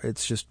where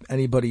it's just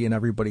anybody and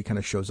everybody kind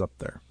of shows up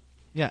there.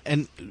 Yeah,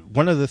 and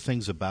one of the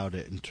things about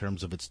it in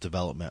terms of its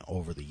development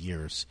over the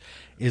years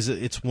is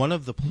that it's one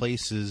of the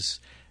places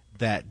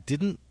that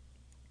didn't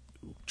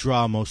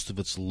draw most of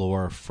its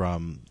lore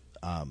from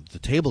the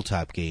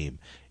tabletop game.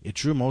 It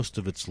drew most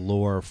of its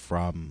lore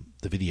from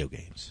the video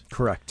games.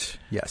 Correct.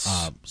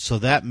 Yes. So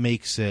that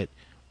makes it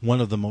one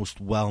of the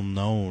most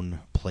well-known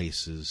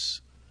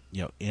places,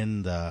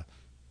 in the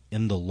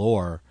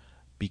lore,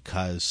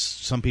 because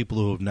some people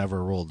who have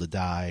never rolled a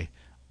die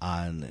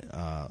on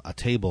a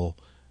table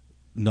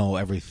know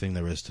everything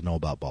there is to know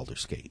about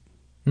Baldur's Gate.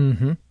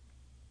 Mm-hmm.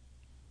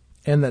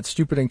 And that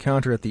stupid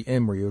encounter at the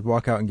inn where you would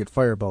walk out and get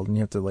fireballed and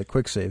you have to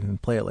quick save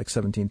and play it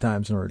 17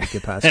 times in order to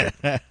get past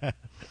it.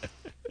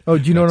 Oh,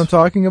 do you know what I'm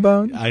talking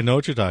about? I know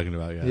what you're talking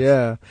about, yes.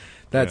 Yeah,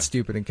 that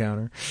stupid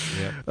encounter.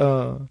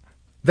 Yep.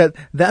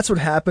 That's what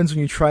happens when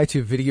you try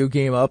to video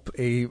game up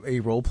a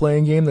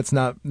role-playing game that's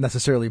not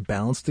necessarily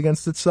balanced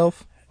against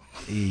itself.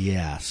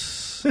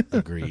 Yes,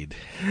 agreed.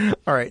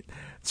 All right.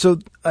 So,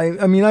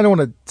 I mean, I don't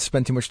want to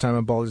spend too much time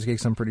on Baldur's Gate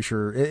 'cause I'm pretty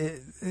sure,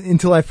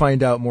 until I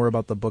find out more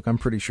about the book, I'm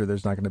pretty sure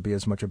there's not going to be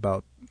as much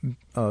about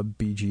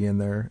BG in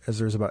there as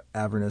there's about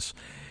Avernus.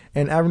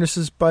 And Avernus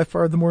is by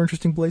far the more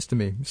interesting place to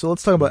me. So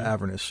let's talk about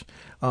Avernus.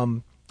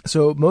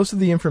 So most of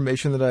the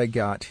information that I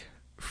got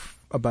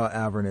about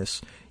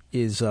Avernus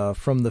is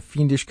from the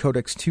Fiendish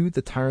Codex 2,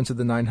 The Tyrants of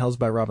the Nine Hells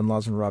by Robin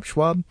Laws and Rob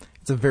Schwab.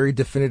 It's a very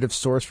definitive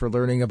source for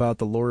learning about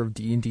the lore of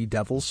D&D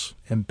devils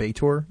and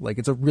Baator. Like,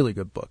 it's a really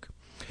good book.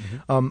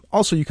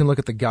 Also, you can look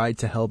at The Guide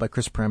to Hell by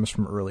Chris Pramis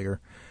from earlier.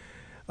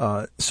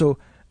 So,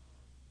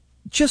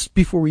 just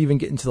before we even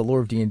get into the lore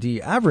of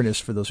D&D, Avernus,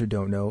 for those who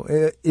don't know,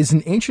 is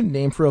an ancient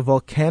name for a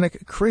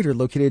volcanic crater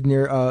located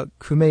near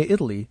Cumae,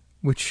 Italy,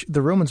 which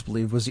the Romans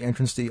believed was the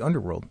entrance to the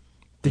underworld.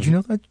 Did you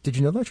know that? Did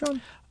you know that,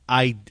 Sean?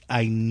 I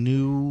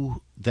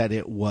knew that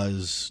it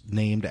was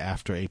named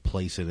after a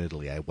place in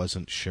Italy. I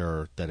wasn't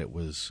sure that it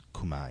was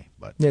Cumae,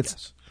 but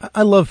yes.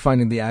 I love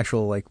finding the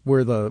actual, like,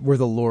 where the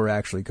lore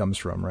actually comes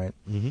from, right?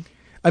 Mm-hmm.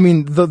 I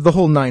mean, the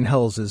whole Nine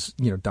Hells is,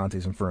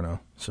 Dante's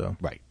Inferno, so.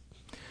 Right.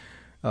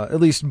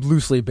 At least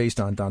loosely based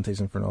on Dante's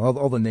Inferno.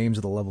 All the names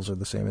of the levels are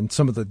the same, and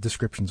some of the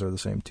descriptions are the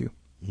same, too.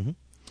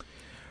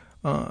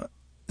 Mm-hmm.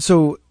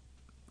 So,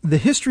 the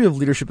history of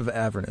leadership of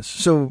Avernus.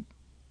 So,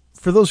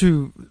 for those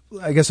who,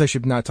 I guess I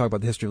should not talk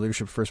about the history of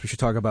leadership first. We should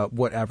talk about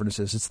what Avernus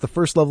is. It's the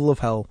first level of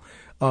hell.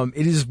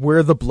 It is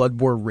where the blood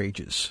war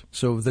rages.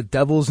 So the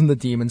devils and the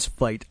demons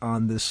fight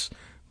on this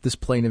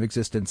plane of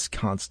existence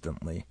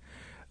constantly.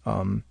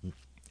 And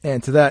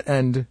to that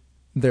end,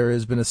 there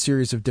has been a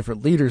series of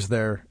different leaders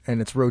there,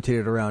 and it's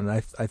rotated around.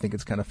 And I think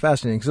it's kind of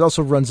fascinating because it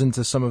also runs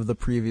into some of the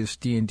previous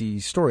D&D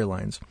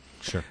storylines.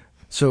 Sure.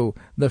 So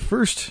the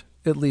first,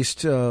 at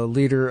least,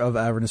 leader of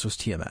Avernus was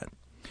Tiamat.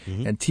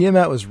 Mm-hmm. And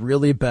Tiamat was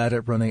really bad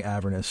at running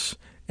Avernus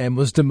and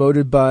was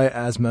demoted by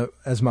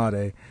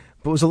Asmodee,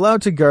 but was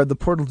allowed to guard the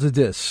portal to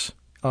Dis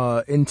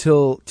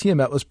until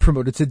Tiamat was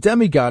promoted to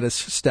demigoddess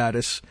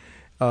status.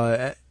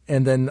 And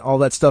then all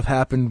that stuff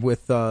happened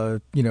with,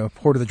 Horde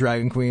of the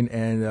Dragon Queen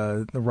and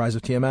the Rise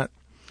of Tiamat.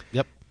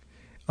 Yep.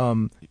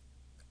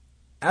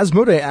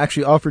 Asmodee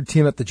actually offered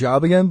Tiamat the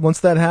job again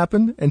once that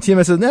happened. And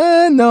Tiamat said,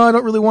 no, I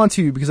don't really want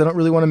to because I don't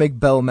really want to make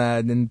Bel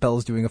mad, and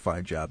Bel's doing a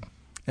fine job.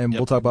 And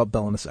we'll talk about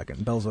Bel in a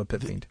second. Bel's a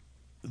pit fiend.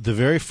 The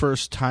very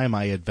first time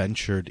I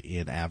adventured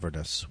in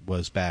Avernus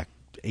was back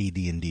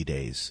AD&D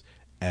days,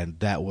 and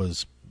that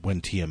was when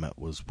Tiamat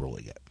was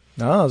ruling it.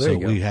 Oh, there you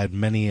go. So we had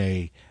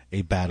many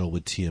a battle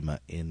with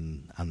Tiamat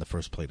on the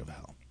first plane of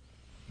hell.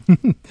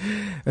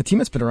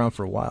 Tiamat's been around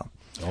for a while.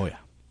 Oh, yeah.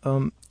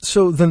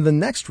 So then the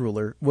next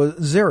ruler was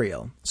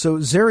Zariel. So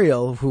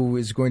Zariel, who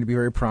is going to be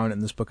very prominent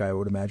in this book, I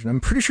would imagine. I'm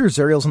pretty sure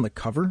Zariel's on the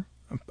cover.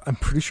 I'm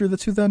pretty sure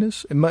that's who that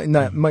is. It might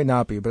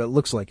not be, but it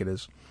looks like it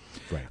is.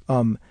 Right.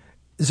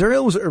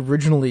 Zariel was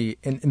originally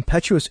an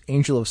impetuous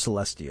angel of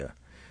Celestia.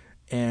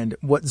 And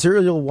what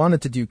Zariel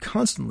wanted to do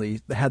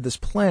constantly, had this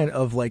plan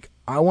of, like,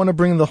 I want to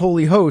bring the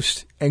Holy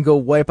Host and go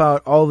wipe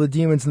out all the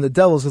demons and the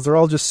devils because they're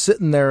all just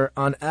sitting there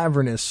on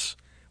Avernus.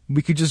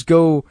 We could just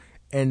go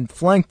and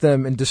flank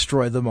them and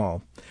destroy them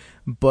all.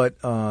 But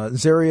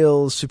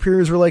Zariel's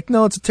superiors were like,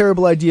 no, it's a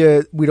terrible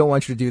idea. We don't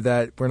want you to do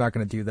that. We're not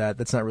going to do that.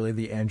 That's not really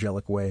the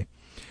angelic way.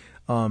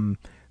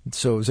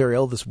 So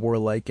Zariel, this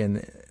warlike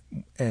and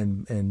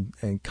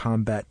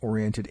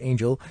combat-oriented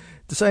angel,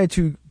 decided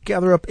to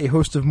gather up a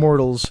host of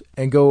mortals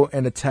and go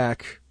and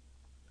attack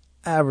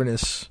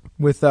Avernus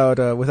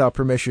without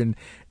permission,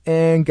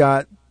 and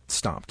got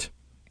stomped,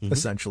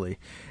 essentially.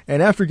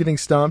 And after getting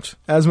stomped,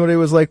 Asmodee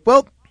was like,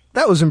 well,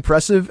 that was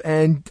impressive,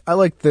 and I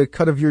like the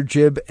cut of your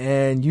jib,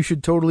 and you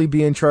should totally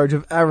be in charge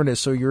of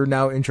Avernus, so you're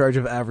now in charge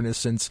of Avernus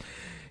since,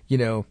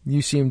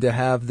 you seem to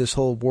have this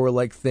whole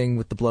warlike thing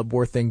with the blood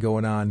war thing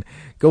going on.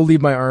 Go lead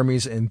my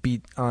armies and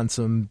beat on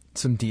some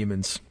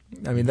demons.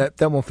 I mean, that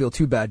won't feel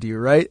too bad to you,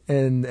 right?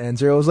 And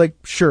Zariel was like,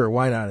 sure,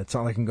 why not? It's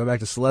not like I can go back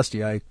to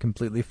Celestia. I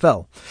completely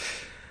fell.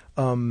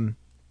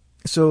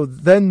 So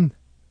then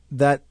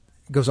that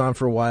goes on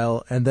for a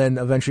while, and then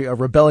eventually a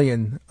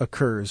rebellion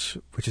occurs,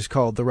 which is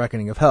called the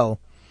Reckoning of Hell.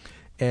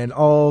 And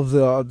all of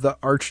the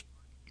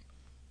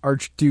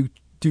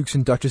archdukes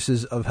and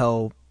duchesses of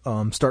Hell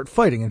start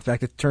fighting. In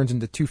fact, it turns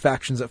into two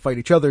factions that fight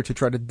each other to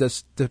try to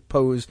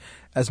depose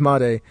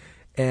Asmodee,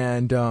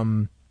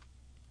 and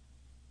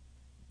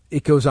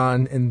it goes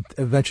on, and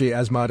eventually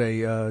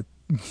Asmodee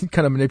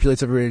kind of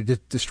manipulates everybody to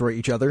destroy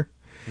each other,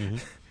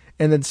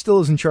 and then still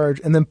is in charge,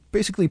 and then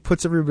basically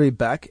puts everybody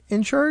back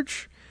in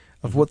charge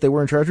of what they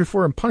were in charge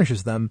before and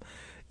punishes them,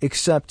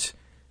 except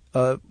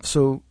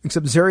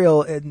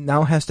Zariel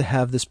now has to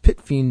have this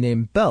pit fiend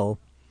named Bel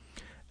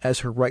as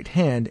her right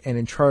hand and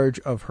in charge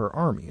of her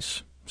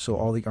armies. So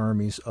all the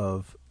armies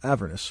of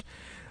Avernus.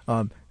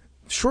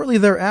 Shortly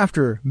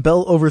thereafter,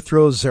 Bel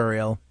overthrows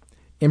Zariel,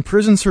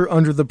 imprisons her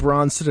under the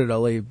Bronze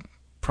Citadel, a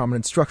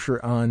prominent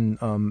structure on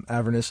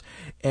Avernus,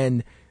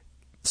 and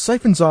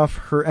siphons off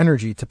her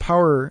energy to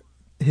power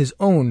his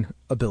own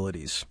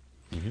abilities.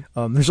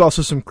 There's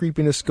also some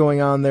creepiness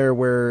going on there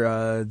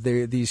where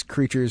these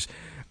creatures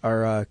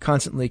are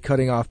constantly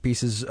cutting off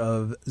pieces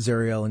of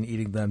Zariel and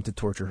eating them to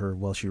torture her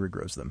while she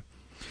regrows them.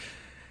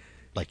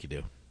 Like you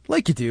do.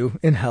 Like you do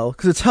in hell,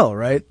 because it's hell,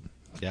 right?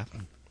 Yeah.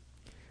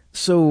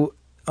 So,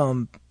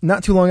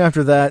 not too long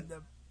after that,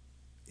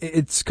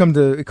 it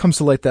comes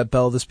to light that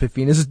Bel, this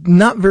Piffine, is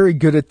not very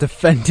good at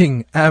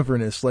defending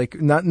Avernus,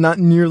 like not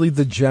nearly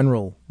the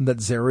general that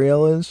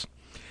Zariel is.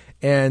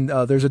 And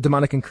there's a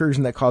demonic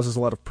incursion that causes a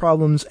lot of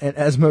problems. And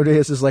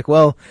Asmodeus is like,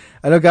 well,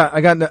 I don't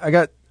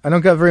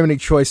got very many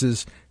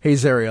choices. Hey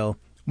Zariel,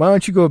 why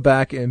don't you go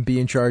back and be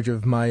in charge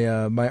of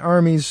my my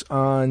armies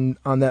on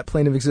that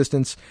plane of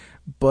existence?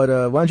 But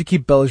why don't you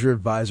keep Bel as your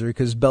advisor,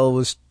 because Bel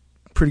was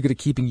pretty good at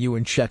keeping you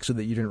in check so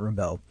that you didn't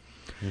rebel.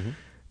 Mm-hmm.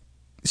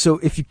 So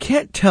if you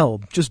can't tell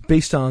just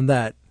based on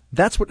that,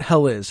 that's what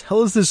hell is.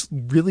 Hell is this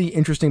really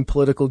interesting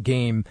political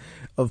game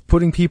of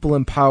putting people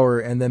in power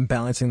and then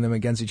balancing them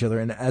against each other.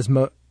 And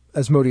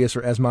Asmodeus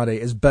or Asmode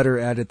is better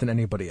at it than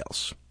anybody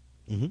else.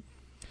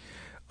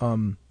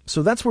 Mm-hmm.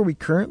 So that's where we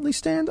currently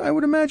stand, I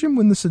would imagine,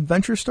 when this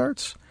adventure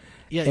starts.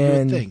 Yeah, you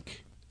would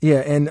think. Yeah,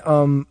 and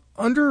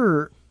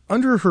under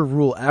her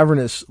rule,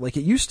 Avernus, like,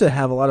 it used to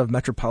have a lot of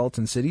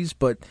metropolitan cities,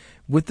 but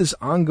with this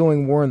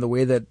ongoing war and the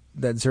way that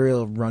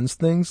Zariel runs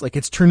things, like,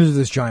 it's turned into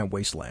this giant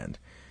wasteland.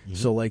 Mm-hmm.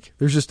 So, like,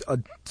 there's just a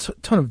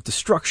ton of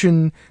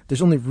destruction.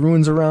 There's only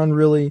ruins around,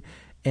 really,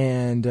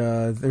 and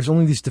there's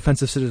only these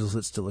defensive citadels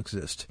that still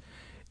exist.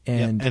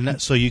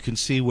 And so you can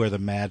see where the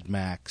Mad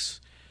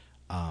Max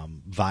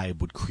vibe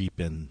would creep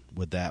in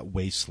with that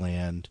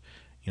wasteland,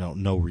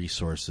 no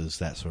resources,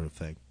 that sort of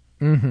thing.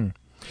 Mm-hmm.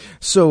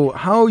 So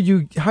how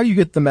you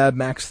get the Mad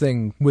Max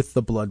thing with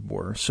the Blood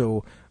War?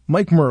 So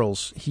Mike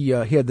Merles, he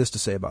had this to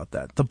say about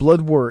that. The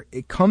Blood War,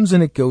 it comes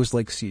and it goes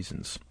like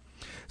seasons.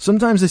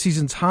 Sometimes the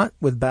season's hot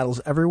with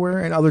battles everywhere,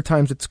 and other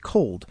times it's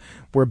cold,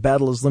 where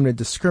battle is limited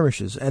to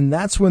skirmishes, and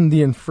that's when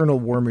the infernal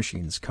war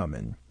machines come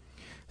in.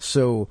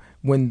 So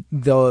when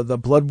the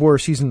Blood War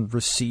season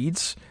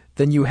recedes,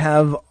 then you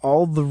have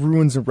all the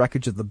ruins and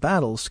wreckage of the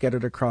battle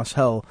scattered across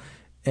hell.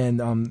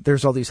 And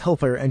there's all these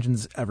Hellfire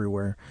engines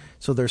everywhere.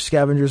 So there's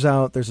scavengers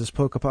out. There's this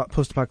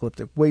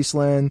post-apocalyptic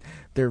wasteland.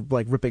 They're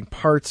like ripping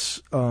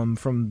parts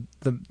from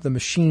the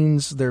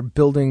machines. They're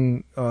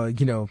building,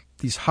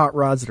 these hot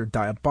rods that are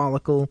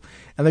diabolical,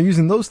 and they're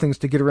using those things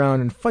to get around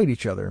and fight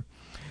each other.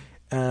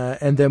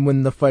 And then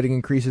when the fighting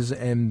increases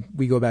and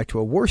we go back to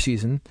a war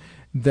season,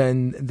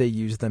 then they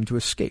use them to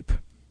escape.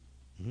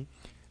 Mm-hmm.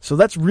 So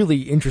that's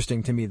really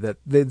interesting to me, that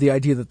the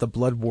idea that the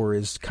Blood War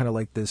is kind of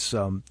like this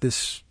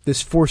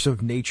this force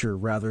of nature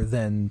rather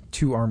than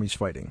two armies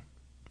fighting.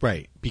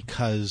 Right,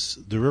 because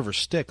the River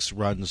Styx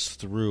runs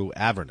through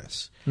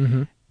Avernus.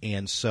 Mm-hmm.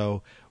 And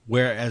so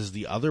whereas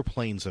the other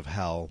planes of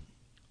hell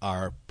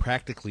are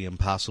practically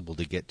impossible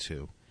to get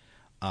to,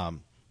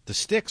 the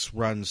Styx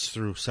runs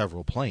through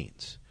several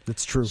planes.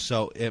 That's true.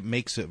 So it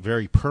makes it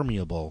very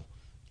permeable,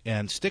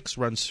 and Styx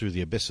runs through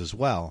the abyss as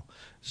well.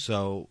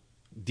 So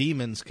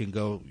demons can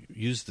go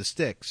use the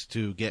Styx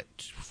to get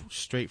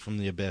straight from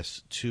the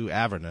abyss to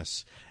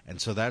Avernus,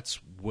 and so that's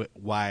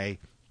why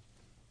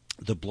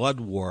the Blood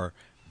War,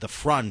 the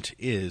front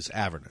is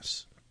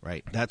Avernus,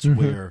 right? That's mm-hmm.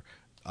 where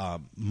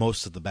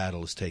most of the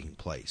battle is taking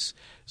place.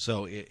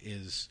 So it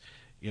is,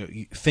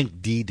 you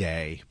think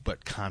D-Day,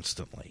 but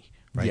constantly,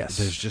 right? Yes.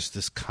 There's just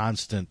this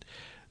constant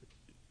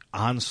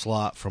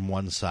onslaught from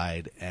one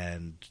side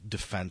and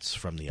defense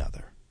from the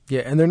other.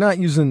 Yeah, and they're not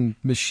using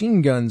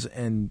machine guns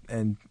and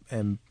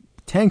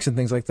tanks and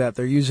things like that.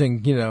 They're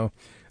using, Vroks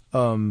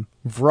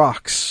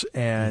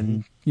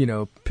and,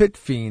 mm-hmm. Pit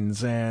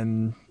Fiends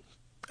and,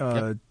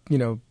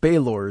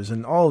 Balors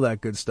and all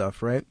that good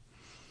stuff, right?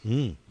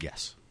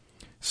 Yes.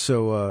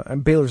 So,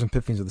 and Balors and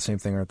Pit Fiends are the same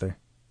thing, aren't they?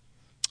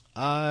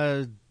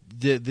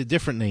 The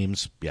different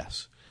names,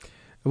 yes.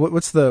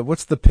 What's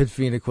the Pit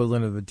Fiend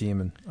equivalent of a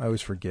demon? I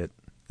always forget.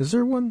 Is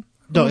there one?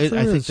 No, I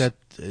think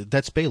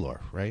that's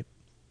Balor, right?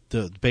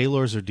 The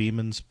Balors are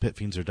demons, Pit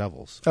Fiends are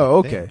devils. Oh,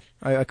 okay.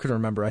 I couldn't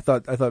remember. I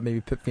thought maybe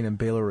Pit Fiend and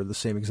Balor were the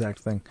same exact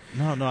thing.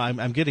 No,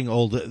 I'm getting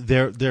old.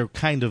 They're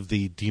kind of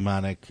the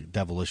demonic,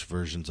 devilish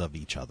versions of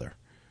each other.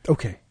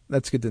 Okay,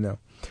 that's good to know.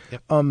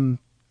 Yep.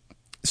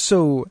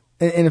 So,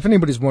 and if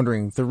anybody's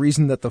wondering, the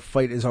reason that the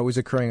fight is always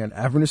occurring on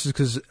Avernus is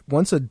because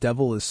once a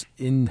devil is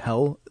in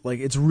hell, like,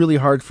 it's really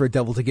hard for a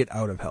devil to get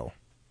out of hell.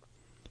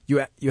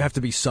 You have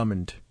to be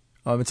summoned.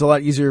 It's a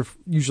lot easier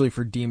usually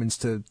for demons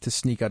to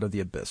sneak out of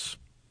the abyss.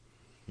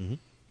 Mm-hmm.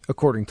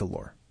 According to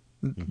lore.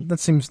 Mm-hmm. That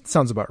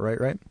sounds about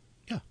right?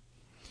 Yeah.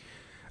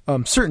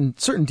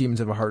 Certain demons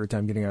have a harder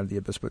time getting out of the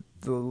abyss, but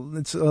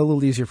it's a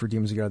little easier for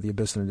demons to get out of the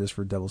abyss than it is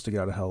for devils to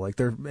get out of hell. Like,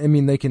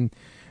 they can,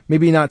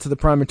 maybe not to the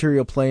prime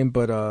material plane,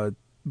 but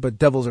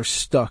devils are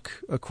stuck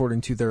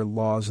according to their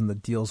laws and the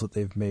deals that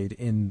they've made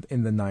in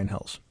the 9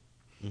 hells.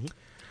 Mm-hmm.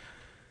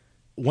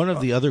 One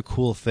of the other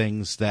cool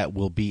things that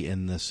will be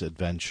in this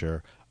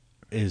adventure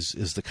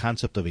is the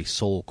concept of a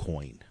soul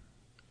coin.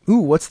 Ooh,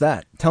 what's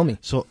that? Tell me.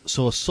 So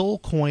a soul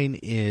coin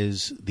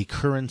is the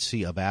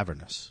currency of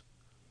Avernus,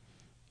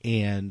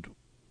 and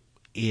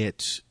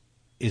it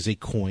is a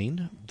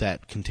coin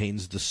that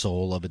contains the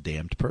soul of a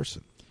damned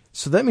person.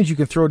 So that means you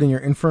can throw it in your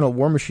infernal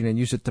war machine and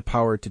use it to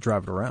power it to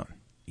drive it around.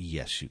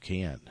 Yes, you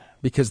can.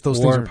 Because those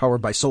things are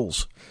powered by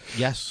souls.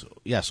 Yes,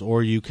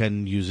 or you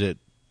can use it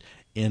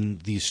in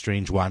these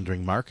strange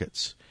wandering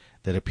markets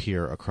that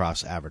appear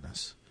across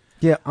Avernus.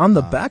 Yeah, on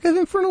the back of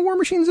infernal war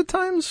machines at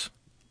times.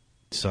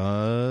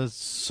 So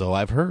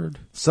I've heard.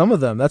 Some of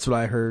them, that's what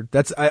I heard.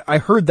 I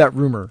heard that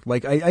rumor.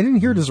 Like, I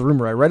didn't hear it as a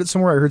rumor. I read it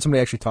somewhere. I heard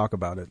somebody actually talk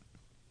about it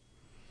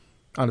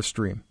on a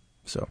stream.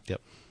 So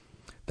Yep.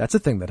 That's a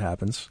thing that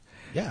happens.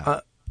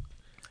 Yeah.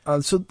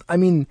 So, I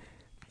mean,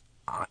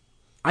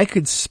 I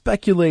could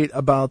speculate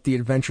about the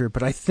adventure,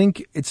 but I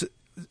think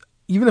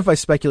even if I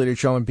speculated,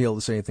 Sean wouldn't be able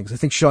to say anything, 'cause I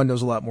think Sean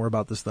knows a lot more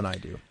about this than I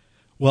do.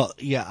 Well,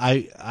 yeah,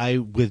 I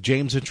with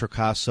James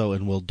Introcaso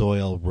and Will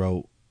Doyle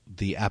wrote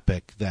the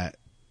epic that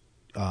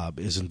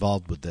is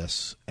involved with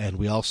this, and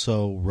we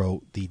also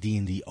wrote the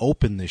D&D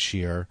Open this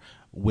year,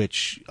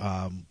 which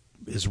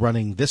is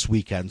running this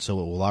weekend, so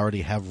it will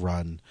already have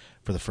run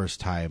for the first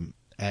time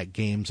at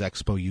Games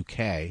Expo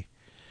UK,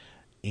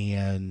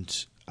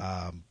 and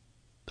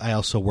I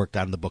also worked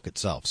on the book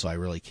itself, so I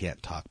really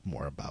can't talk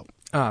more about.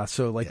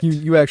 So like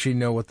you actually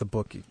know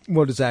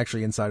what is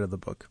actually inside of the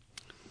book.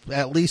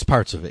 At least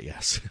parts of it,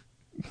 yes.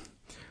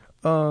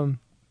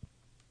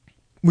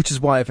 Which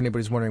is why, if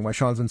anybody's wondering why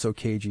Sean's been so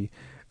cagey,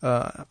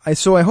 I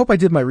hope I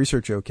did my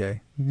research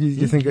okay.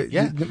 You think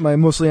am I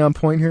mostly on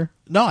point here?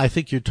 No, I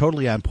think you're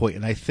totally on point,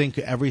 and I think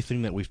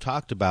everything that we've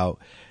talked about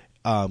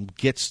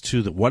gets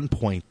to the one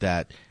point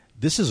that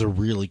this is a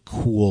really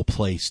cool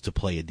place to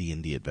play a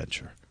D&D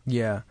adventure.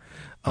 Yeah.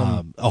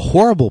 A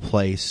horrible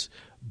place,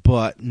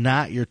 but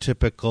not your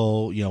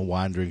typical,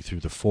 wandering through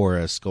the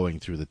forest, going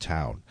through the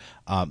town.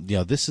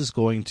 This is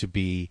going to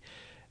be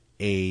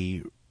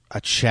a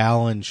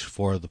challenge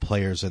for the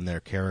players and their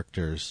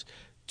characters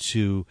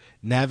to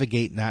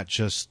navigate not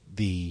just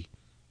the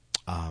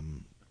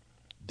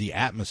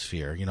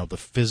atmosphere, the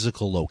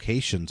physical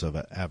locations of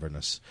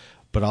Avernus,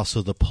 but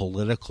also the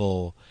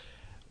political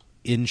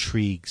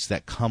intrigues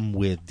that come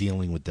with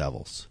dealing with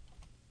devils.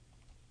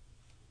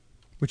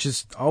 Which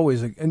is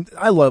always, and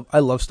I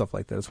love stuff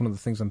like that. It's one of the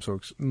things I'm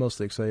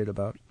mostly excited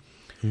about.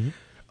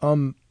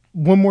 Mm-hmm.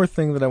 One more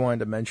thing that I wanted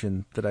to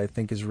mention that I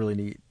think is really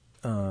neat,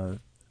 and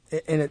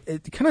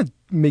it kind of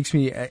makes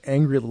me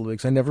angry a little bit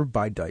because I never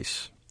buy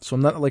dice, so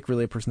I'm not like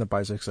really a person that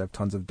buys dice because I have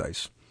tons of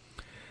dice.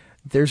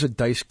 There's a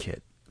dice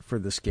kit for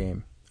this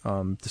game,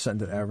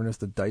 Descent into Avernus,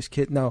 the dice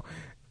kit. Now,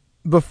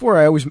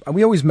 before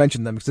we always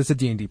mention them because it's a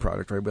D&D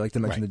product, right? We like to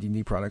mention the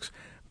D&D products.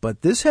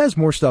 But this has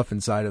more stuff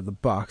inside of the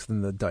box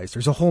than the dice.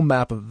 There's a whole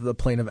map of the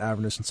plane of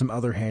Avernus and some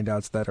other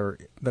handouts that are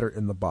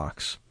in the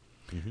box.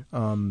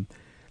 Mm-hmm.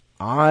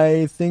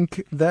 I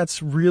think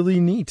that's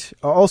really neat.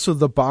 Also,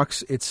 the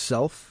box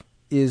itself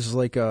is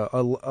like a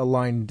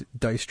lined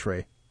dice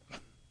tray.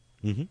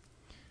 Mm-hmm.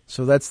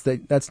 So that's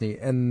neat.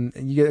 And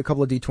you get a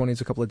couple of D20s,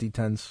 a couple of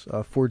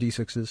D10s, 4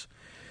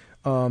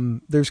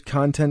 D6s. There's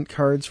content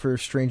cards for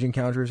strange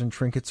encounters and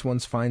trinkets one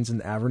finds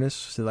in Avernus,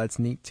 so that's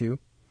neat too.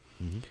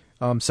 Mm-hmm.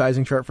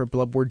 Sizing chart for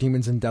bloodborne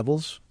demons and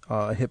devils,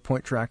 a hit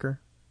point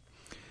tracker,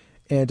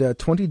 and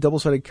 20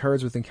 double-sided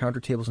cards with encounter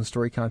tables and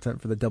story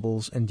content for the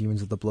devils and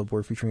demons of the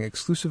bloodborne, featuring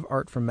exclusive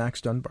art from Max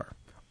Dunbar.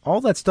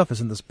 All that stuff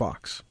is in this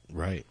box.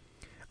 Right.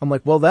 I'm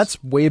like, well,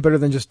 that's way better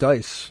than just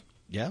dice.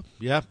 Yeah,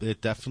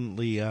 it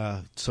definitely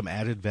some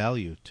added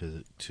value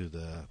to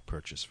the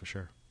purchase for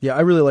sure. Yeah,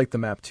 I really like the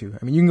map too.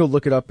 I mean, you can go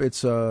look it up.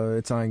 It's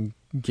on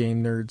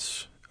Game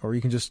Nerds, or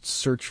you can just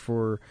search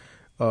for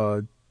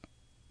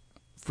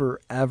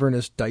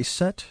Avernus dice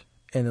set,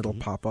 and it'll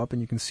pop up,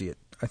 and you can see it.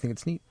 I think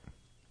it's neat.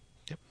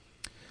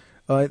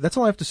 Yep. That's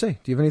all I have to say.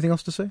 Do you have anything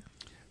else to say?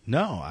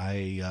 No,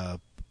 I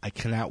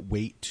cannot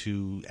wait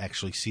to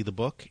actually see the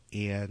book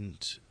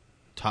and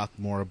talk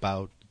more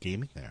about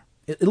gaming there.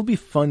 It'll be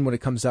fun when it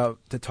comes out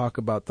to talk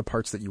about the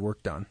parts that you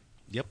worked on.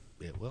 Yep,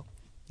 it will.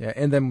 Yeah,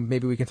 and then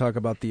maybe we can talk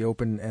about the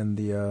open and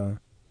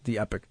the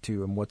epic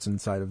too, and what's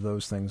inside of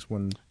those things.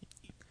 When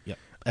yep,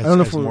 I don't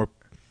know if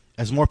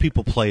as more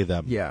people play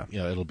them, yeah,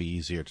 it'll be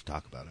easier to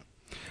talk about it.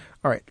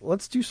 All right,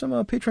 let's do some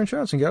Patreon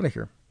shoutouts and get out of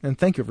here. And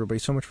thank you, everybody,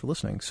 so much for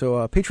listening.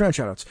 So, Patreon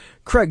shoutouts.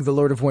 Craig, the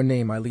Lord of One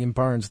Name, Eileen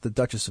Barnes, the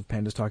Duchess of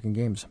Pandas Talking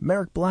Games,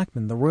 Merrick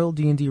Blackman, the Royal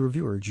D&D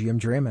Reviewer, GM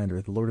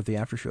Dramander, the Lord of the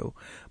After Show,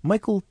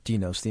 Michael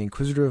Dinos, the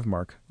Inquisitor of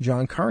Mark,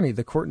 John Carney,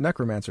 the Court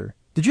Necromancer.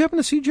 Did you happen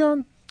to see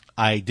John?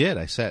 I did.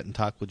 I sat and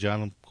talked with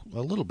John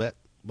a little bit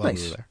while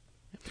we were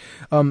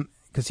there.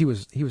 Because he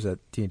was at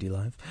D&D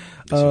Live.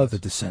 The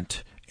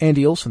Descent.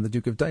 Andy Olson, the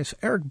Duke of Dice.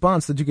 Eric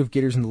Bonds, the Duke of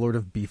Gators and the Lord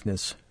of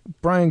Beefness.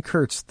 Brian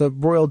Kurtz, the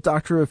Royal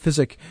Doctor of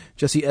Physic.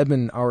 Jesse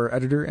Edmond, our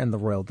editor and the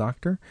Royal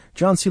Doctor.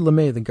 John C.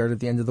 LeMay, the Guard at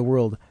the End of the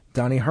World.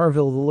 Donnie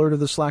Harville, the Lord of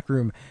the Slack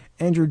Room.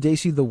 Andrew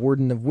Dacey, the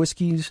Warden of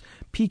Whiskies.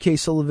 P.K.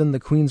 Sullivan, the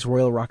Queen's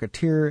Royal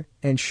Rocketeer.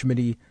 And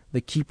Schmitty,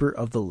 the Keeper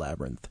of the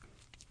Labyrinth.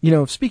 You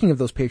know, speaking of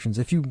those patrons,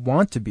 if you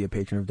want to be a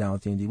patron of Down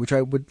with D&D, which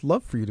I would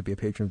love for you to be a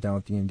patron of Down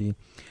with D&D,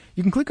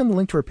 you can click on the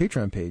link to our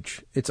Patreon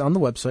page. It's on the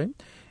website.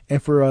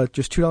 And for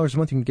just $2 a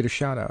month, you can get a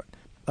shout-out.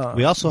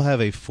 We also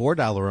have a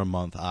 $4 a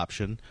month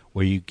option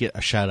where you get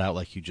a shout out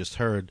like you just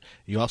heard.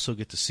 You also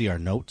get to see our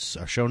notes,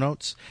 our show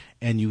notes,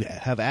 and you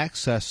have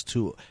access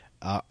to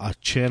a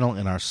channel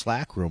in our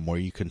Slack room where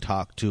you can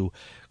talk to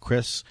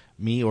Chris,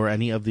 me, or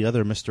any of the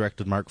other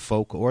Misdirected Mark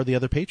folk or the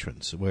other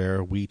patrons,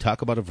 where we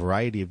talk about a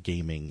variety of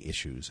gaming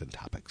issues and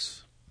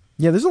topics.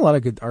 Yeah, there's a lot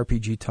of good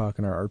RPG talk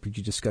in our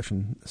RPG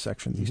discussion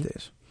section these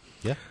days.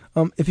 Yeah.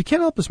 If you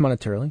can't help us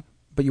monetarily,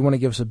 but you want to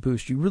give us a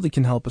boost, you really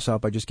can help us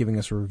out by just giving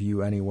us a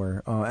review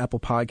anywhere. Apple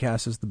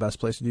Podcasts is the best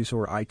place to do so,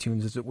 or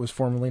iTunes as it was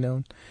formerly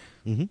known.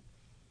 Mm-hmm.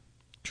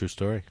 True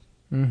story.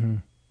 Mm-hmm.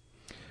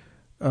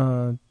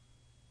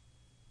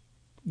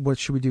 What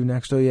should we do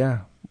next? Oh,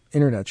 yeah.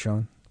 Internet,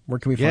 Sean. Where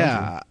can we find you?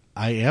 Yeah,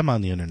 I am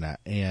on the internet,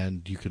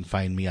 and you can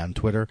find me on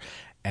Twitter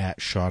at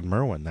Sean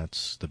Merwin.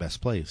 That's the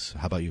best place.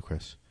 How about you,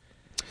 Chris?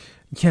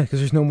 Yeah, because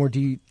there's no more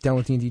Down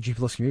with D&D G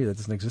Plus community. That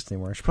doesn't exist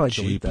anymore. I should probably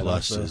delete that. G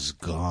Plus is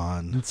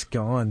gone. It's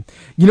gone.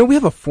 You know, we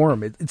have a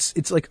forum.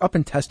 It's like up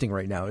in testing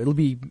right now. It'll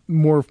be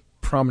more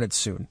prominent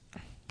soon.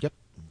 Yep.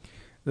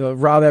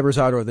 Rob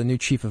Aberzato, the new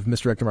chief of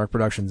Misdirected Mark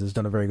Productions, has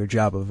done a very good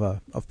job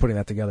of putting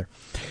that together.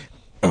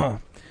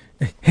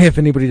 Hey, if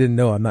anybody didn't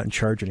know, I'm not in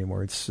charge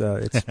anymore. It's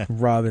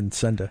Rob and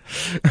Senda.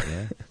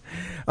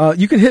 Yeah.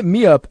 You can hit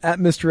me up at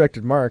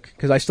Misdirected Mark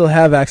because I still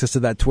have access to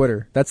that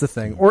Twitter. That's the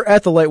thing. Or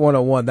at the Light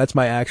 101. That's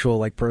my actual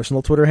like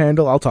personal Twitter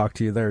handle. I'll talk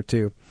to you there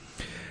too.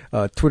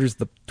 Twitter's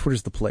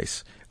the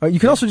place. You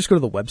can also just go to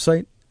the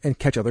website and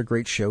catch other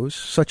great shows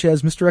such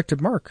as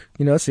Misdirected Mark.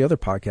 You know, that's the other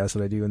podcast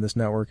that I do in this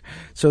network.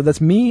 So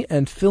that's me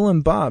and Phil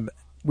and Bob.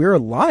 We're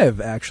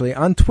live actually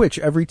on Twitch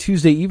every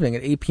Tuesday evening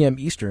at 8 p.m.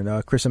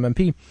 Eastern. Chris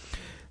MMP.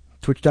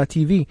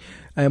 Twitch.tv,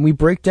 and we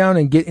break down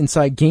and get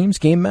inside games,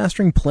 game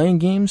mastering, playing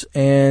games,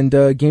 and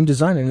game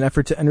design in an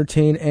effort to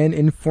entertain and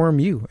inform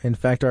you. In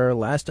fact, our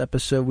last couple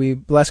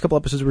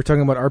episodes, we were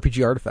talking about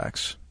RPG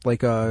artifacts,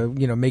 like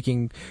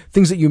making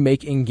things that you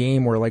make in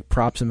game, or like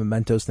props and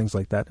mementos, things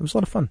like that. It was a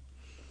lot of fun.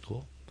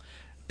 Cool.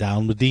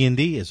 Down with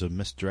D&D is a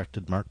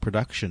Misdirected Mark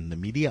production, the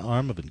media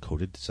arm of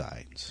Encoded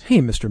Designs.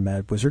 Hey, Mr.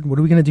 Mad Wizard, what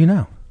are we going to do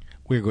now?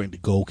 We're going to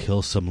go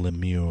kill some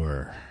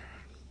lemure.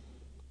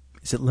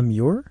 Is it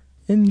lemure?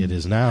 It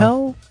is now.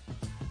 Hell?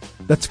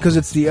 That's because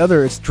it's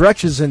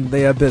Dretches in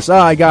the Abyss.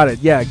 Ah, I got it.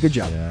 Yeah, good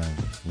job. Yeah.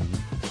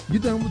 Mm-hmm.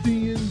 Get down with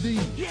D&D.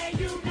 Yeah,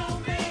 you know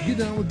me. Get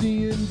down with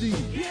D&D.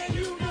 Yeah,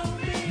 you know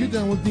me. Get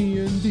down with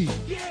D&D.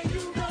 Yeah,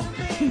 you know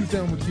me. Who's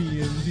down with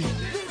D&D?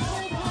 This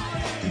whole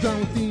party. You down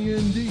with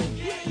D&D?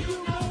 Yeah, you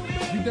know me.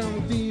 You down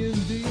with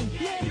D&D?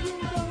 Yeah, you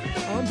know me.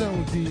 I'm down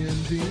with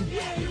D&D.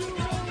 Yeah, you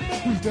know me.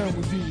 Who's down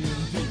with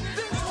D&D?